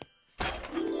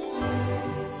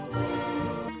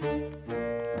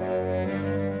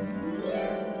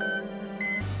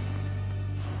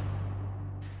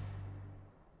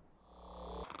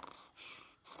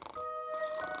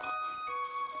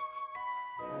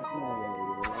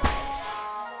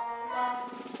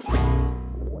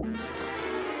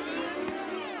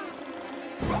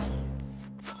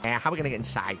 How are we gonna get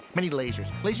inside? Many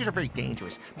lasers. Lasers are very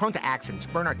dangerous, prone to accidents,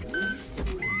 burn our...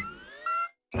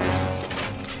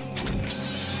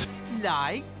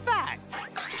 Like that.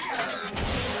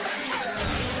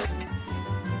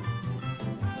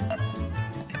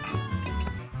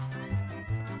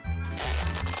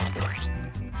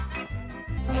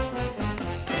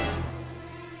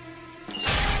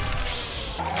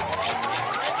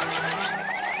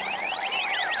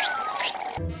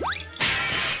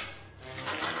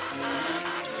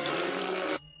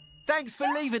 Thanks for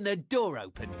leaving the door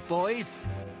open, boys.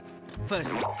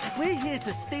 First, we're here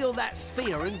to steal that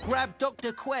sphere and grab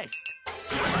Dr. Quest.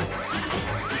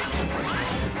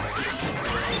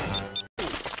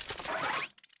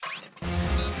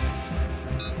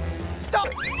 Stop!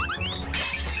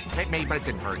 Hit me, but it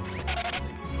didn't hurt.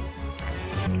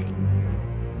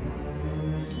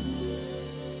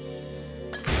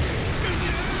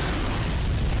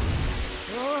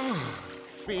 Oh,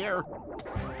 fear.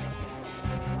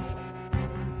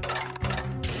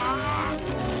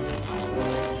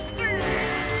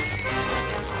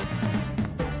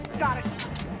 Got it.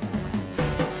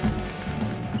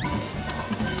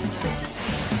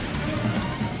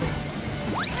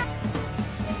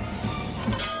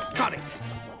 Got it.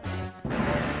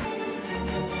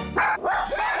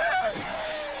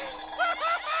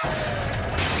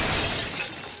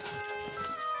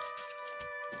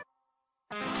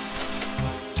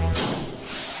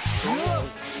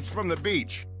 It's from the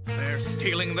beach. They're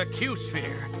stealing the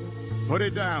Q-sphere. Put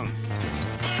it down.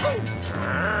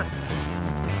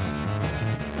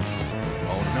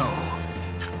 Oh, no.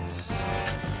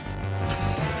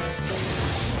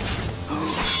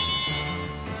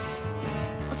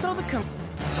 What's all the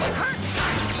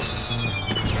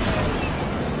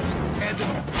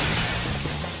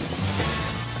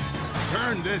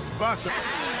Turn this bus.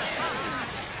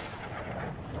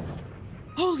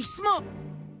 Holy smoke!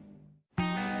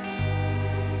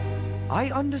 I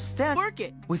understand. Work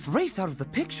it. With Race out of the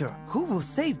picture, who will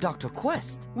save Dr.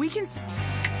 Quest? We can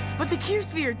but the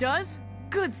Q-sphere does.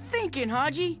 Good thinking,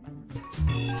 Haji.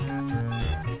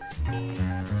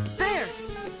 There!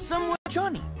 Somewhere...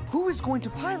 Johnny, who is going to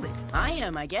pilot? I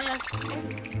am, I guess.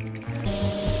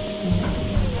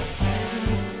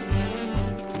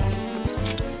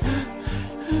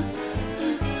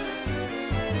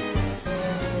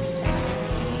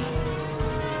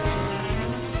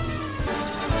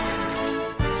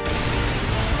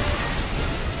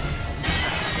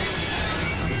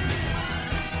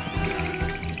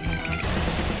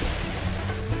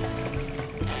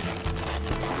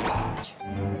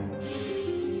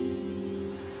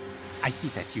 I see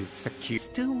that you've secured.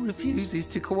 Still refuses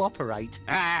to cooperate.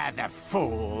 Ah, the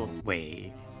fool.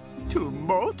 Way to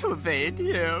motivate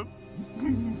him.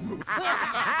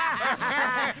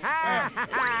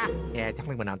 Yeah, it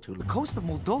definitely went on too long. The coast of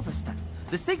Moldovastan.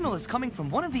 The signal is coming from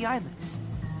one of the islands.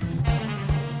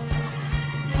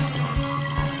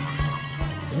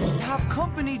 Have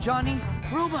company, Johnny.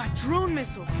 Robot drone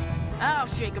missiles. I'll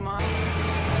shake them off.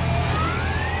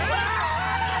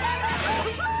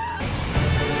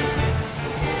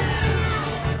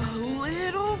 A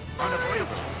little...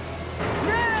 Unavoidable.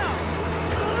 Now!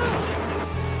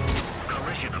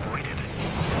 Collision avoided.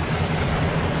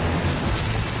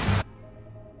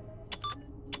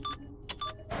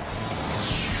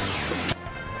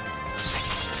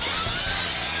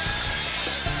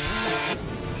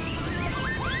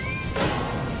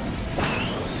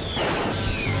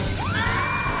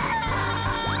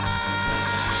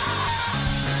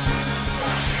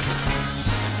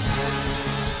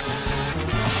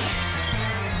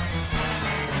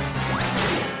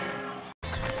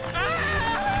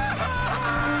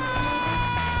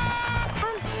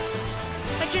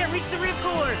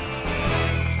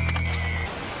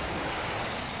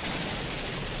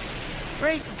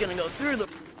 Race is gonna go through the...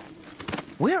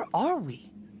 Where are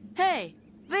we? Hey,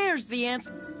 there's the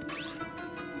answer.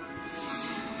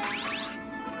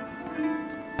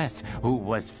 Who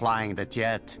was flying the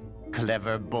jet?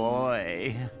 Clever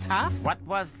boy. Tough? What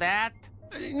was that?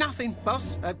 Nothing,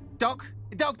 boss. Doc.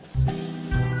 Here,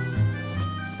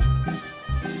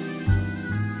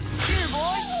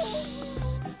 boy!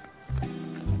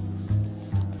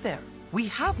 We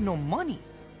have no money.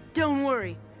 Don't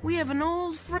worry. We have an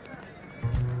old friend.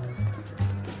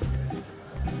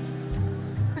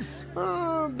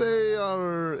 They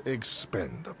are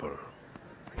expendable.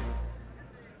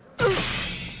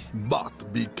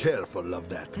 But be careful of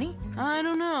that. I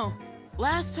don't know.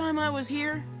 Last time I was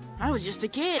here, I was just a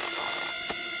kid.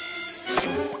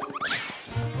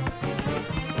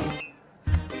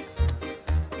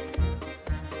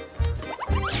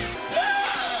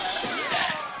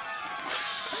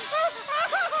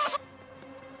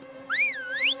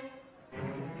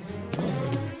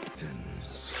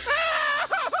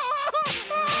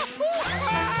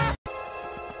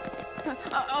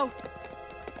 Uh-oh.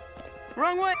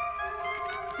 Wrong way.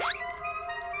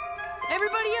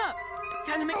 Everybody up.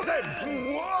 Time to make...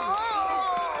 Whoa!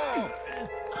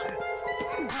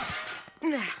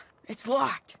 Nah, it's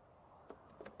locked.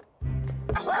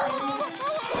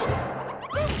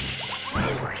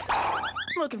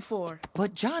 Looking for.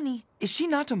 But Johnny, is she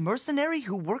not a mercenary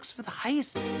who works for the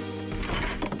highest...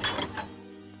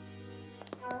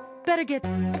 Better get...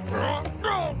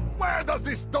 No! Where does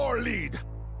this door lead?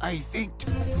 I think...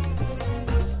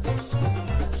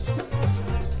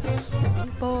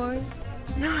 Boys.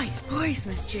 Nice place,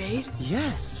 Miss Jade.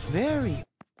 Yes, very.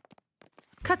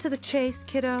 Cut to the chase,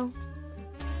 kiddo.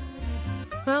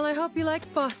 Well, I hope you like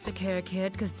foster care,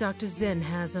 kid, because Dr. Zinn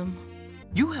has them.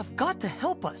 You have got to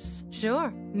help us.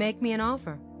 Sure, make me an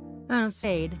offer. I don't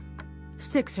say Jade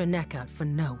sticks her neck out for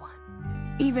no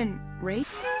one. Even rape?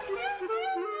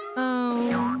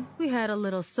 Oh, we had a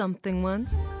little something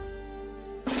once.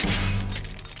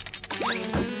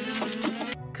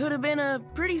 Could have been a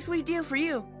pretty sweet deal for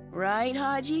you, right,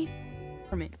 Haji?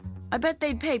 I bet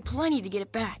they'd pay plenty to get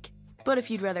it back. But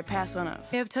if you'd rather pass on a...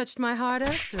 You have touched my heart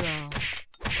after all.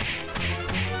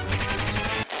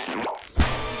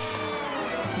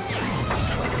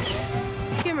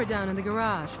 Skimmer down in the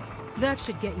garage. That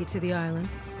should get you to the island.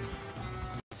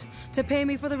 To pay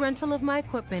me for the rental of my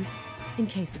equipment in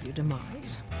case of your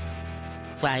demise.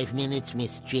 5 minutes,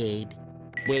 Miss Jade.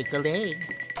 Break a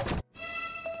leg.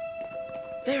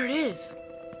 There it is.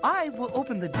 I will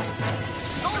open the door. Don't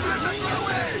let them get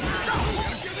away! No!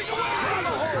 We're getting away!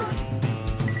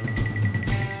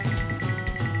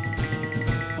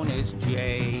 Known as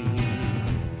Jade.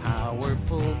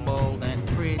 Powerful, bold, and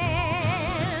pretty.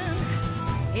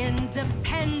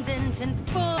 Independent and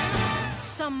full.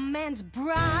 Some man's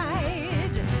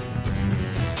bride.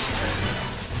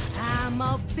 I'm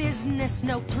all business,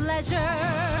 no pleasure.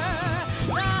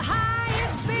 The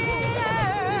highest bidder.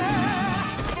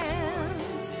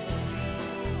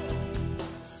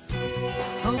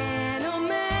 Oh man, oh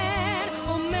man,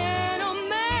 oh man, oh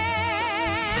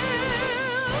man.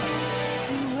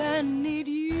 Do I need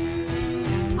you?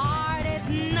 Heart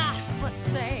is not for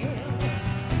sale.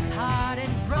 Heart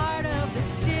and pride of the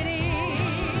city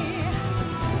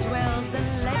dwells the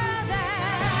lair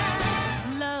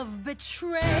that love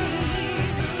betrayed.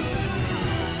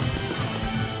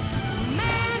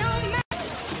 Man, oh man.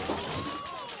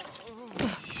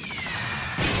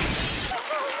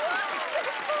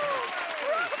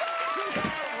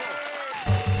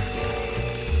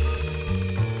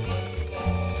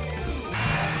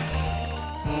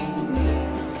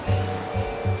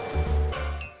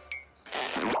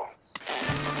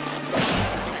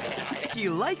 He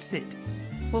likes it.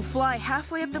 We'll fly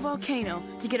halfway up the volcano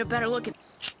to get a better look at...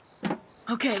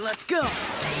 Okay, let's go.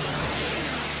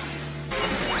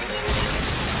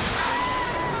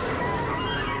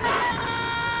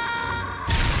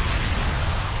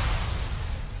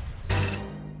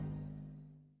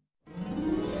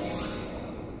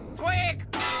 Twig!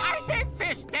 I hate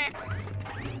fish sticks!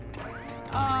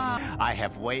 I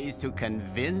have ways to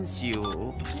convince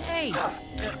you. Hey!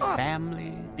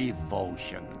 Family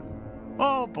devotion.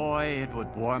 Oh boy, it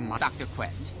would warm my... Dr.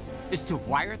 Quest is to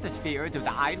wire the sphere to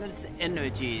the island's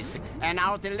energies, and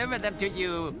I'll deliver them to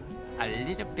you a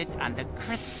little bit on the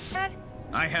crisp.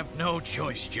 I have no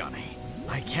choice, Johnny.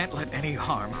 I can't let any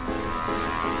harm...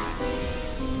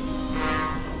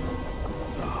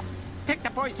 Take the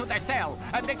boys to their cell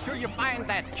and make sure you find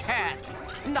that cat.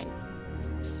 No.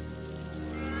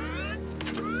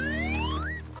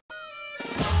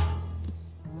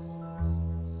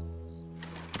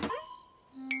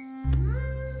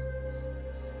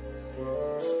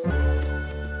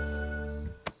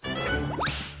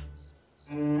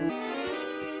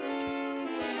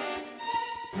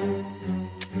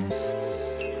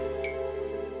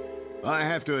 I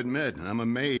have to admit, I'm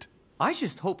amazed. I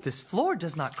just hope this floor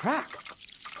does not crack.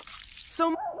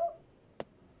 So...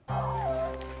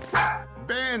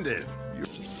 Bandit!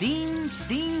 Scene,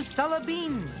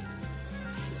 Salabim.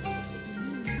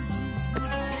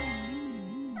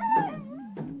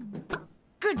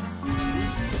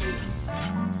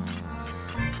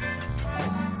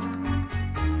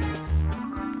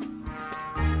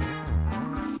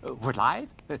 were live?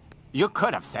 You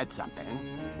could have said something.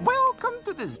 Welcome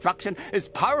to the destruction is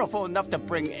powerful enough to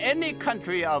bring any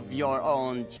country of your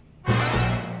own.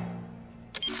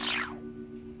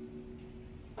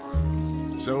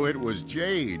 So it was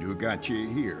Jade who got you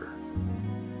here.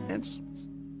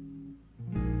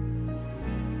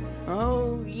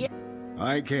 Oh, yeah.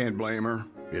 I can't blame her.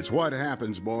 It's what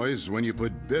happens, boys, when you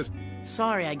put business.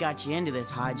 Sorry I got you into this,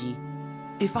 Haji.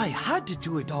 If I had to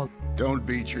do it all... Don't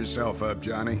beat yourself up,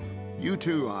 Johnny. You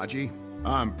too, Haji.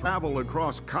 I'm travel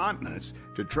across continents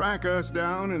to track us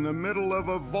down in the middle of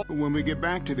a vault. When we get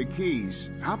back to the Keys,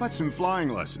 how about some flying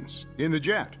lessons in the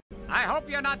jet? I hope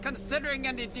you're not considering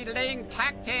any delaying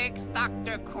tactics,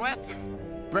 Dr. Quest.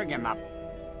 Bring him up.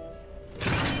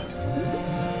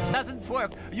 Doesn't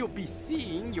work, you'll be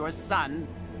seeing your son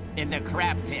in the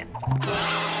crab pit.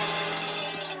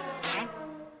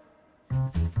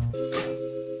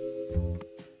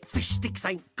 Fish sticks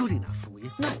ain't good enough for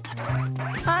you. No.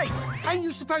 Hey, ain't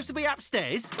you supposed to be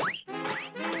upstairs?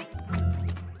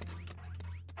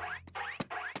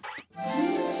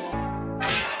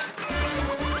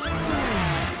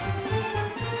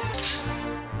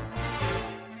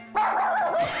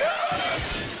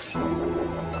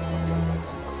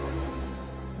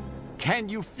 Can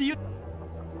you feel?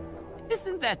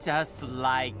 Isn't that just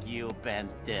like you,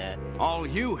 Bente? All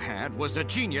you had was a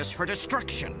genius for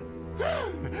destruction.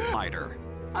 Lighter.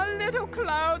 A little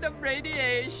cloud of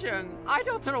radiation. I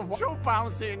don't know what your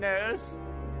bounciness.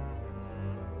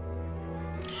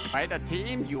 By the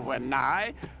team, you and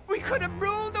I, we could have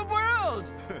ruled the world.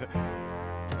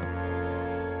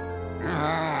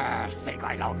 Think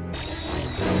I don't.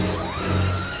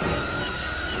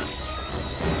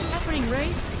 Happening,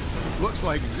 Race? Looks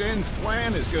like Zen's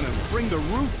plan is gonna bring the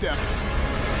roof down.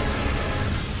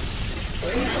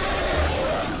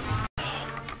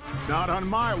 Not on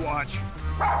my watch.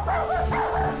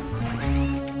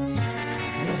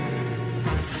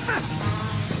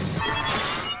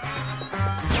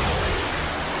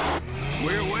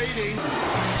 We're waiting.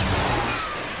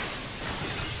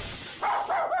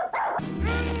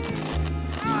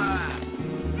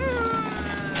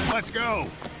 Let's go.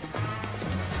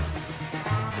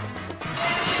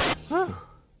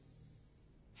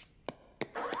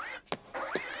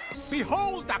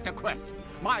 Behold, Dr. Quest,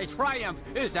 my triumph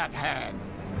is at hand.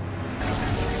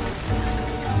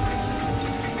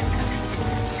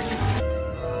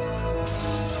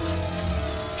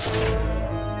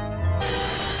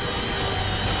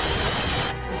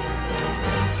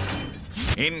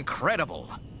 Incredible.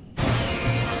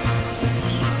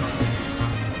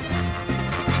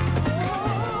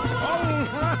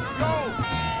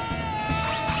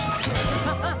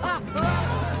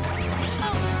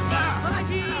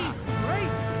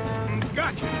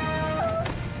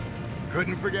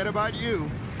 Couldn't forget about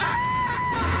you.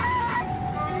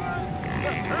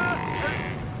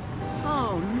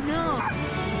 Oh, no.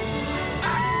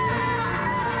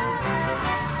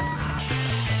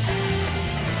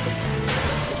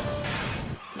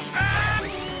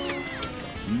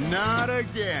 Not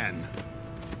again.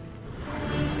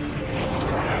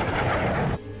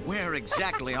 Where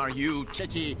exactly are you,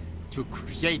 Chichi, to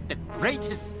create the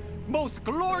greatest, most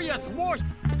glorious war?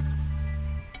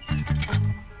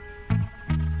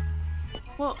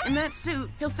 Well, in that suit,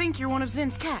 he'll think you're one of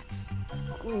Zen's cats.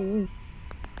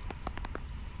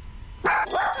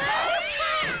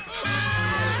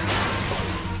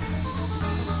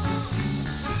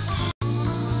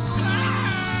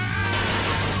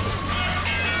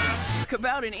 Talk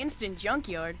about an instant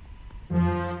junkyard.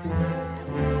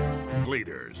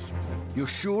 Leaders. You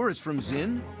sure it's from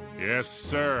Zen? Yes,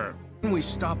 sir. Can we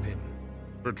stop him?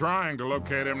 We're trying to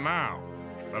locate him now,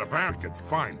 but apparently could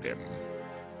find him.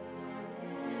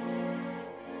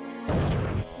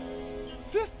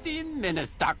 15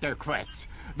 minutes, Dr. Quest.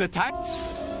 The time...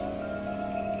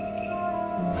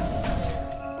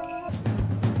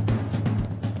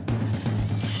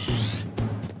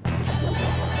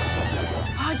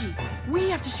 Haji, we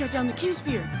have to shut down the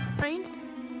Q-sphere. Rain?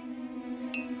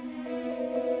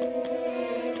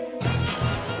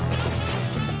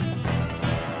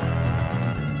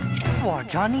 What,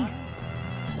 Johnny?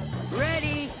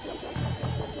 Ready.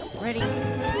 Ready.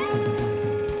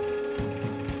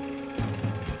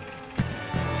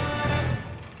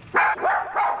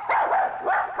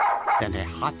 And a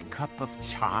hot cup of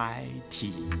chai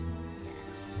tea.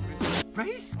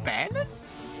 Race Bannon?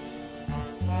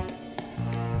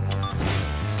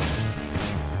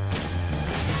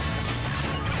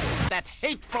 That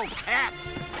hateful cat!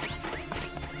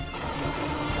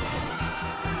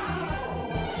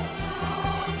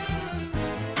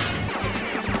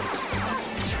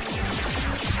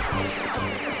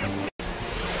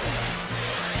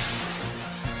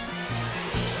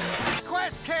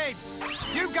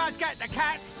 You guys get the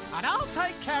cat, and I'll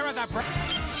take care of the...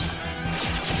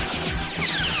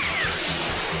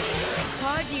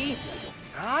 Haji,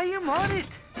 I am on it.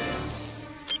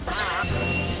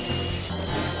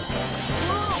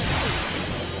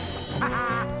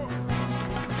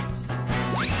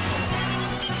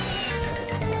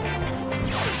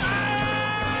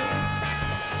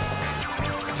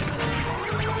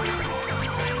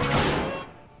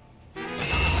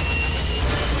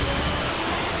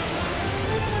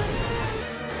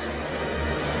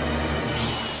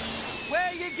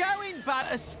 Where you going,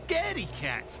 but a scaredy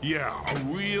cat? Yeah, a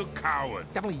real coward.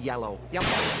 Definitely yellow. Yellow.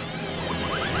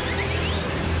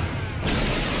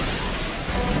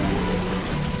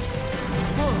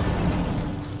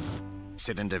 It's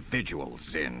an individual,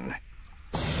 Zin.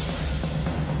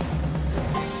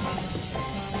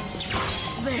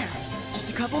 there. Just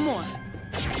a couple more.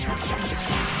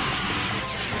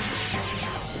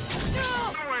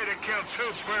 Way to kill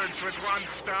two birds with one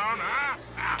stone, huh?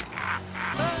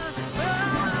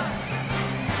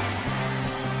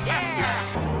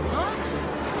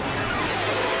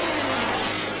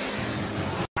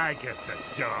 I get the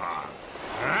dog.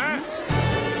 Huh?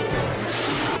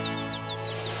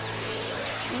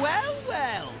 Well,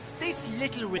 well, this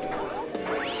little...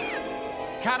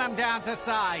 Cut 'em down to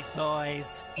size,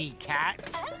 boys. E-cat.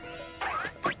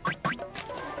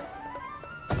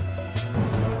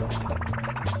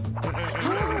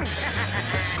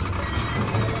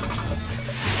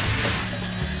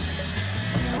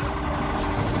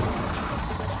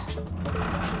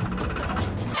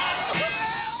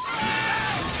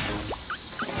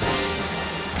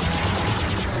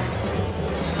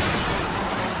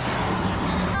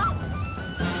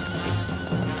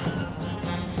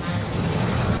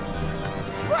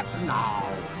 What now?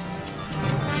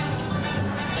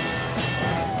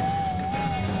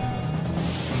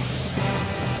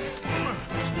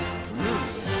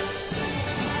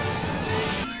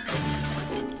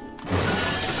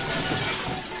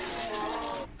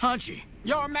 Haji.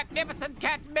 Your magnificent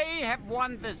cat may have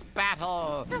won this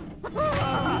battle.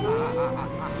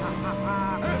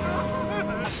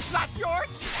 That's yours?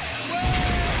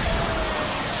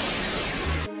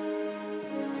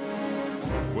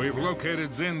 We've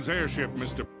located Zin's airship,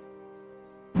 Mr.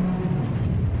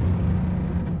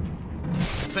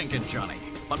 Thinking, Johnny.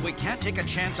 But we can't take a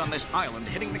chance on this island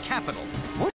hitting the capital.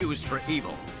 What used for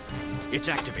evil? It's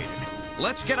activated.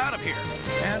 Let's get out of here.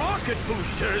 And rocket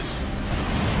boosters!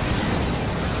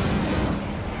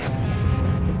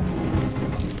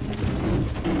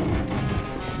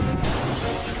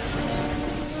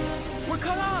 We're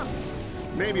cut off.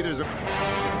 Maybe there's a...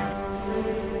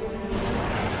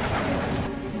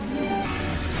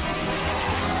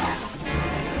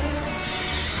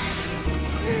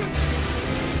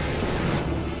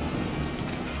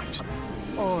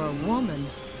 Or a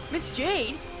woman's. Miss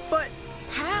Jade? But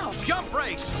how? Jump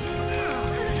race!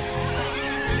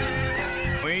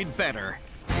 We'd better.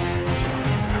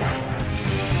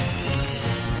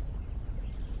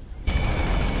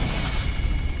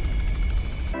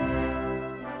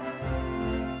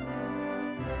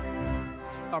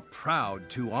 Are proud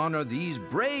to honor these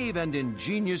brave and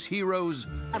ingenious heroes.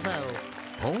 Bravo.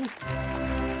 Oh?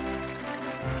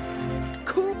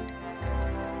 Cool.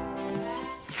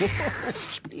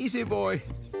 Easy, boy.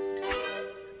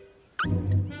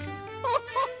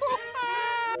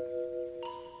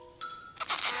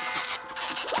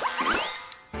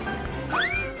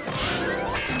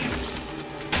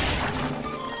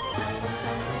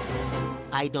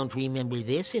 I don't remember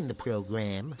this in the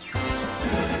program.